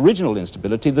of an original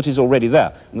instability that is already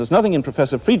there. And there's nothing in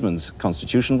Professor Friedman's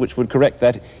constitution which would correct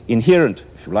that inherent,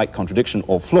 if you like, contradiction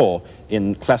or flaw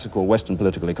in classical Western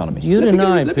political economy. Do you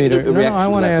deny, Peter, no, I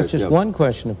want to ask just one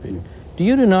question of Peter. Do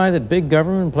you deny that big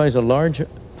government plays a large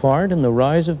part in the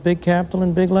rise of big capital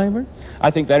and big labor?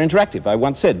 I think they're interactive. I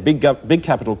once said big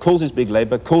capital causes big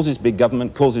labor, causes big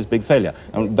government, causes big failure.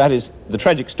 And that is the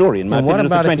tragic story, in my opinion, of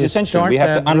the 20th century. We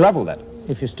have to unravel that.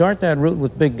 If you start that route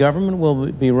with big government, will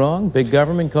it be wrong? Big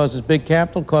government causes big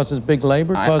capital, causes big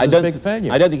labor, causes big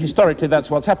failure. I don't think historically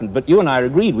that's what's happened. But you and I are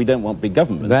agreed we don't want big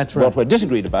government. That's right. What we're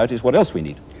disagreed about is what else we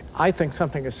need. I think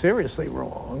something is seriously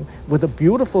wrong with a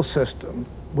beautiful system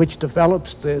which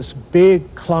develops this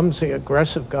big, clumsy,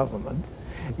 aggressive government,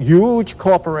 huge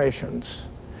corporations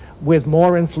with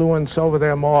more influence over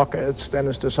their markets than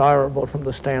is desirable from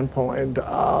the standpoint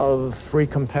of free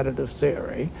competitive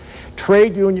theory,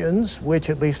 trade unions, which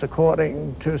at least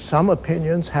according to some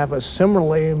opinions have a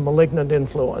similarly malignant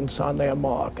influence on their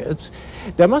markets.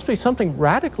 There must be something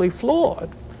radically flawed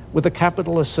with the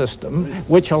capitalist system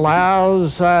which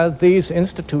allows these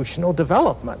institutional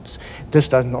developments. This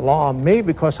doesn't alarm me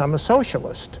because I'm a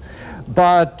socialist,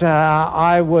 but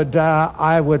I would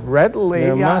readily...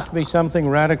 There must be something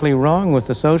radically wrong with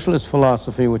the socialist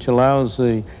philosophy which allows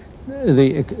the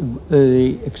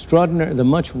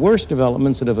much worse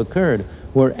developments that have occurred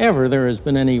wherever there has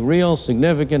been any real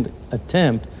significant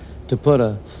attempt to put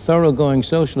a thoroughgoing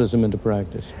socialism into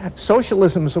practice.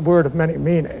 Socialism is a word of many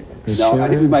meanings. No, I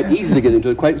think we might easily get into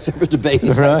a quite separate debate.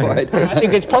 Right. I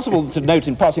think it's possible to note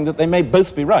in passing that they may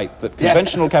both be right, that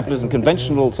conventional capitalism,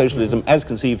 conventional socialism as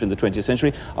conceived in the 20th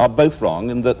century are both wrong,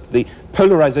 and that the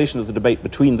polarization of the debate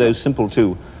between those simple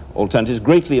two alternatives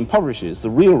greatly impoverishes the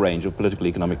real range of political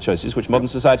economic choices which modern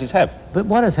societies have. But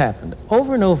what has happened?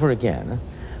 Over and over again,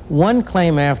 one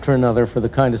claim after another for the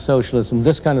kind of socialism,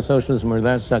 this kind of socialism or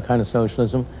that kind of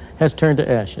socialism, has turned to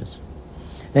ashes.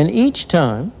 And each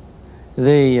time,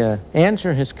 the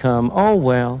answer has come, oh,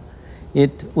 well,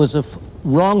 it was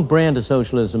wrong brand of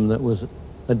socialism that was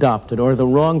adopted, or the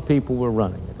wrong people were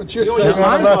running it. But you're saying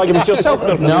an argument yourself,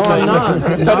 Milton. No, I'm not.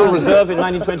 The Federal Reserve in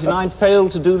 1929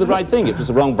 failed to do the right thing. It was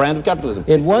the wrong brand of capitalism.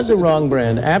 It was a wrong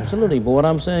brand, absolutely, but what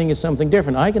I'm saying is something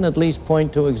different. I can at least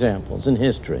point to examples in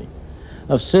history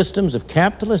of systems, of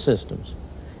capitalist systems,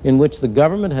 in which the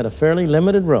government had a fairly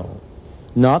limited role,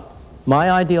 not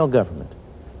my ideal government,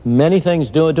 many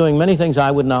things doing many things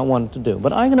I would not want it to do.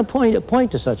 But I'm going to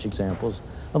point to such examples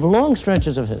of long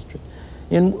stretches of history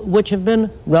in which have been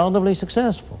relatively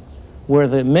successful, where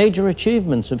the major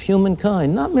achievements of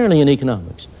humankind, not merely in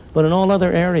economics, but in all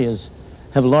other areas,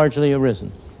 have largely arisen.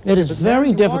 It is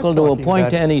very difficult to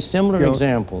point to any similar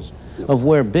examples of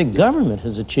where big government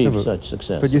has achieved such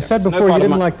success. But you said before you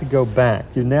didn't like to go back.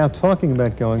 You're now talking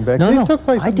about going back. No, These took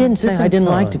place I didn't say I didn't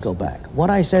like to go back. What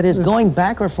I said is going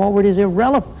back or forward is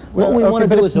irrelevant. What we want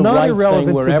to do is the right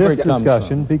thing wherever it comes from. It's not irrelevant to this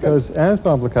discussion because, as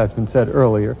Bob Lukacsman said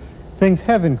earlier, things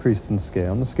have increased in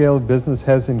scale, and the scale of business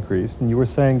has increased. And you were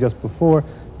saying just before,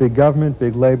 big government,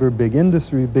 big labor, big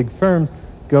industry, big firms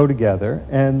go together,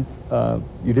 and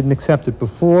you didn't accept it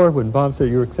before. When Bob said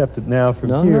you accept it now from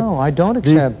here. No, I don't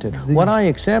accept it. What I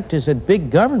accept is that big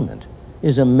government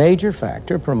is a major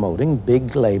factor promoting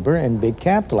big labor and big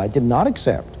capital. I did not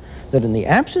accept that in the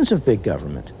absence of big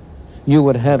government, you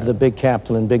would have the big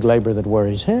capital and big labor that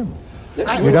worries him.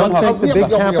 You don't think the big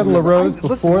capital arose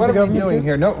before the government? What are we doing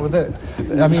here? No,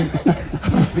 I mean,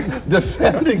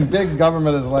 defending big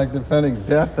government is like defending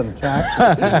death and taxes.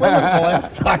 When was the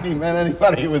last time you met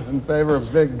anybody who was in favor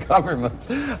of big government?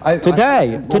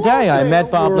 Today I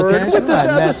met Bob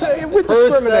Lukacsman. With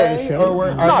discrimination.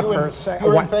 Not per se.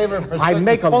 You're in favor of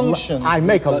functions. I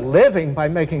make a living by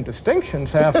making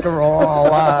distinctions, after all.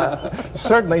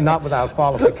 Certainly not without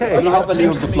qualification. How often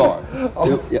yields the floor?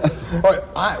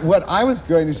 What I was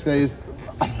going to say is,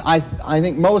 I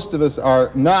think most of us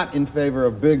are not in favor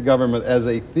of big government as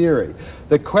a theory.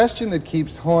 The question that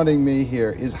keeps haunting me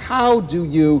here is how do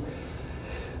you,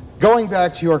 going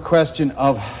back to your question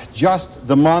of just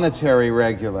the monetary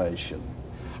regulation,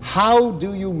 how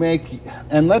do you make,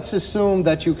 and let's assume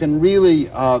that you can really,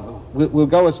 we'll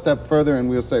go a step further and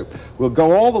we'll say, we'll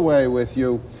go all the way with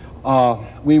you,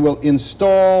 we will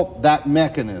install that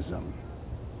mechanism.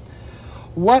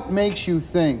 What makes you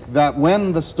think that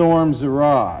when the storms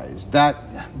arise, that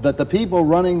the people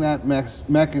running that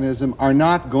mechanism are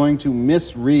not going to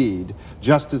misread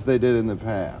just as they did in the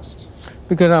past?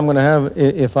 Because I'm going to have,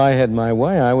 if I had my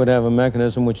way, I would have a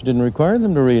mechanism which didn't require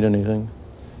them to read anything.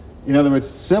 In other words,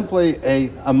 simply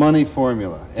a money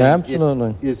formula. And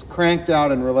absolutely. It is cranked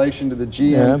out in relation to the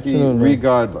GNP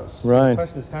regardless. Right. The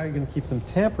question is, how are you going to keep them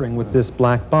tampering with this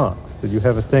black box? That you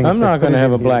have a thing. I'm not going to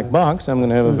have a black box. I'm going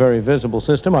to have a very visible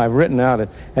system. I've written out,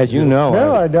 as you know,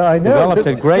 I know. Developed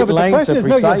at great length the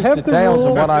precise details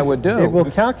of what I would do. It will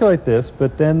calculate this,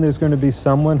 but then there's going to be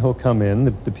someone who'll come in,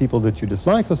 the people that you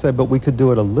dislike will say, but we could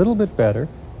do it a little bit better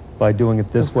by doing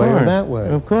it this way or that way.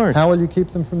 Of course. How will you keep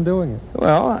them from doing it?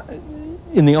 Well,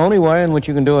 in the only way in which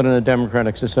you can do it in a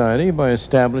democratic society, by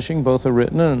establishing both a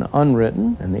written and an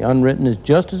unwritten, and the unwritten is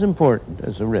just as important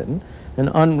as the written, an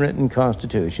unwritten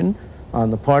constitution on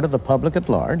the part of the public at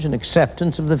large, an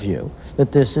acceptance of the view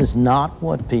that this is not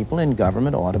what people in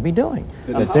government ought to be doing.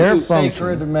 That their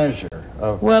sacred measure.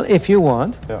 Well, if you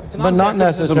want, but not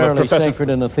necessarily sacred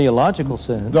in a theological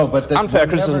sense. No, but unfair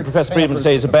criticism, Professor Friedman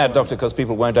says he's a bad doctor because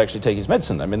people won't actually take his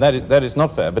medicine. I mean, that is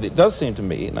not fair, but it does seem to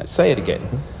me, and I say it again,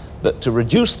 that to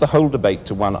reduce the whole debate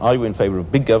to one, are you in favor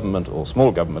of big government or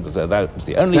small government, as though that was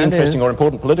the only interesting or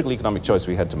important political economic choice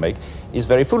we had to make, is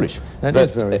very foolish. That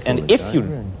is very foolish. And if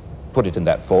you put it in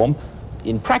that form,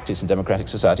 in practice in democratic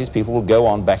societies, people will go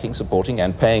on backing, supporting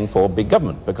and paying for big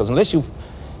government, because unless you,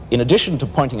 in addition to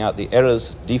pointing out the errors,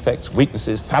 defects,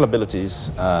 weaknesses,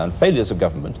 fallibilities and failures of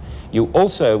government, you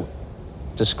also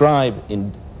describe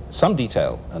in some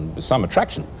detail and with some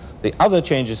attraction the other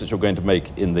changes that you're going to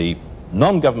make in the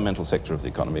non-governmental sector of the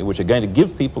economy, which are going to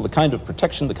give people the kind of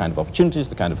protection, the kind of opportunities,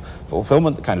 the kind of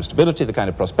fulfillment, the kind of stability, the kind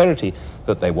of prosperity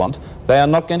that they want. They are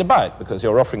not going to buy it because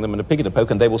you're offering them in a pig in a poke,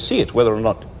 and they will see it, whether or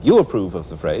not you approve of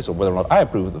the phrase or whether or not I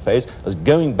approve of the phrase, as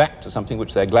going back to something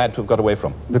which they're glad to have got away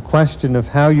from. The question of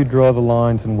how you draw the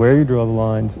lines and where you draw the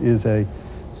lines is a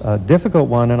difficult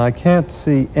one, and I can't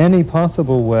see any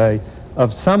possible way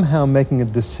of somehow making a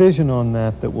decision on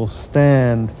that that will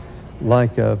stand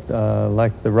like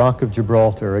the Rock of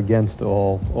Gibraltar against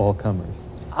all comers.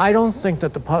 I don't think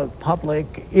that the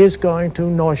public is going to,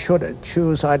 nor should it,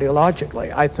 choose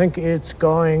ideologically. I think it's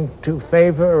going to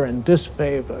favor and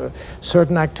disfavor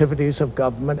certain activities of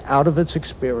government out of its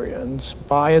experience,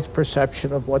 by its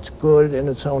perception of what's good in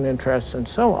its own interests and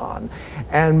so on.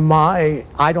 And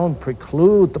I don't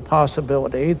preclude the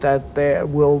possibility that there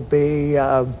will be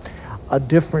a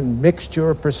different mixture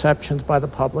of perceptions by the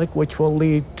public, which will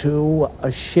lead to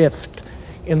a shift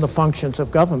in the functions of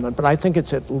government. But I think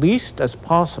it's at least as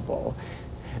possible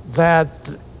that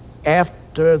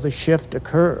after the shift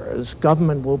occurs,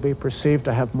 government will be perceived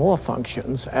to have more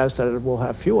functions as that it will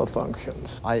have fewer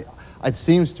functions. It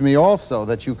seems to me also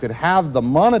that you could have the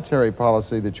monetary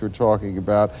policy that you're talking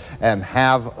about and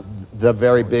have the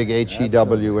very big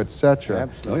HEW, et cetera,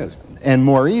 and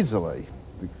more easily.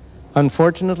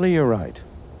 Unfortunately, you're right.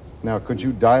 Now, could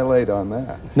you dilate on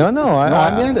that? No, I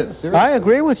meant it, seriously. I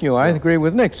agree with you. I agree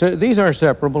with Nick. So these are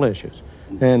separable issues.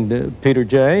 And Peter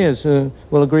J.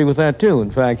 will agree with that, too.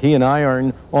 In fact, he and I are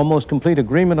in almost complete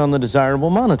agreement on the desirable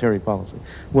monetary policy.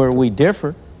 Where we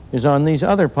differ is on these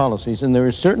other policies. And there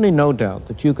is certainly no doubt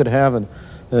that you could have an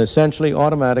essentially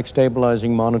automatic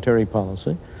stabilizing monetary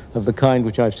policy of the kind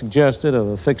which I've suggested, of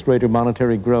a fixed rate of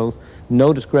monetary growth,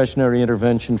 no discretionary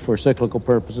intervention for cyclical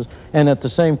purposes, and at the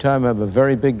same time have a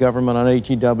very big government on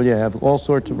HEW, have all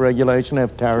sorts of regulation,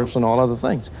 have tariffs and all other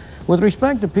things. With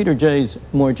respect to Peter J.'s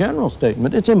more general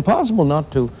statement, it's impossible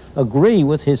not to agree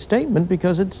with his statement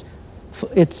because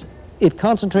it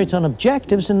concentrates on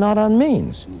objectives and not on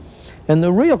means. And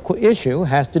the real issue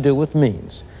has to do with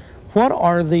means. What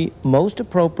are the most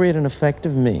appropriate and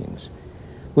effective means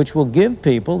which will give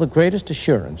people the greatest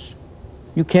assurance?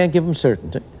 You can't give them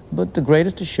certainty, but the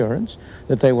greatest assurance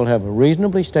that they will have a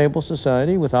reasonably stable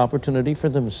society with opportunity for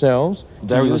themselves.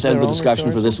 There we must end the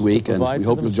discussion for this week, and we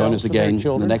hope you'll join us again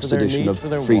in the next edition of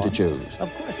Free to Choose.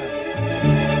 Of course.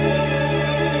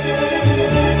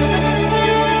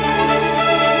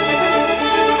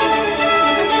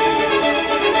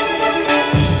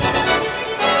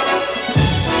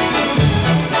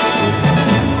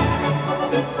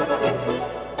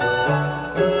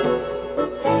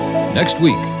 Next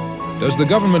week, does the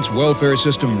government's welfare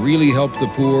system really help the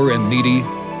poor and needy,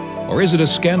 or is it a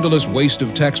scandalous waste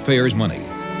of taxpayers' money?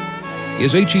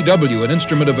 Is HEW an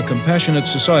instrument of a compassionate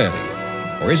society,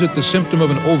 or is it the symptom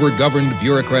of an over-governed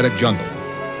bureaucratic jungle?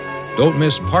 Don't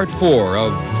miss Part 4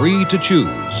 of Free to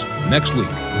Choose next week.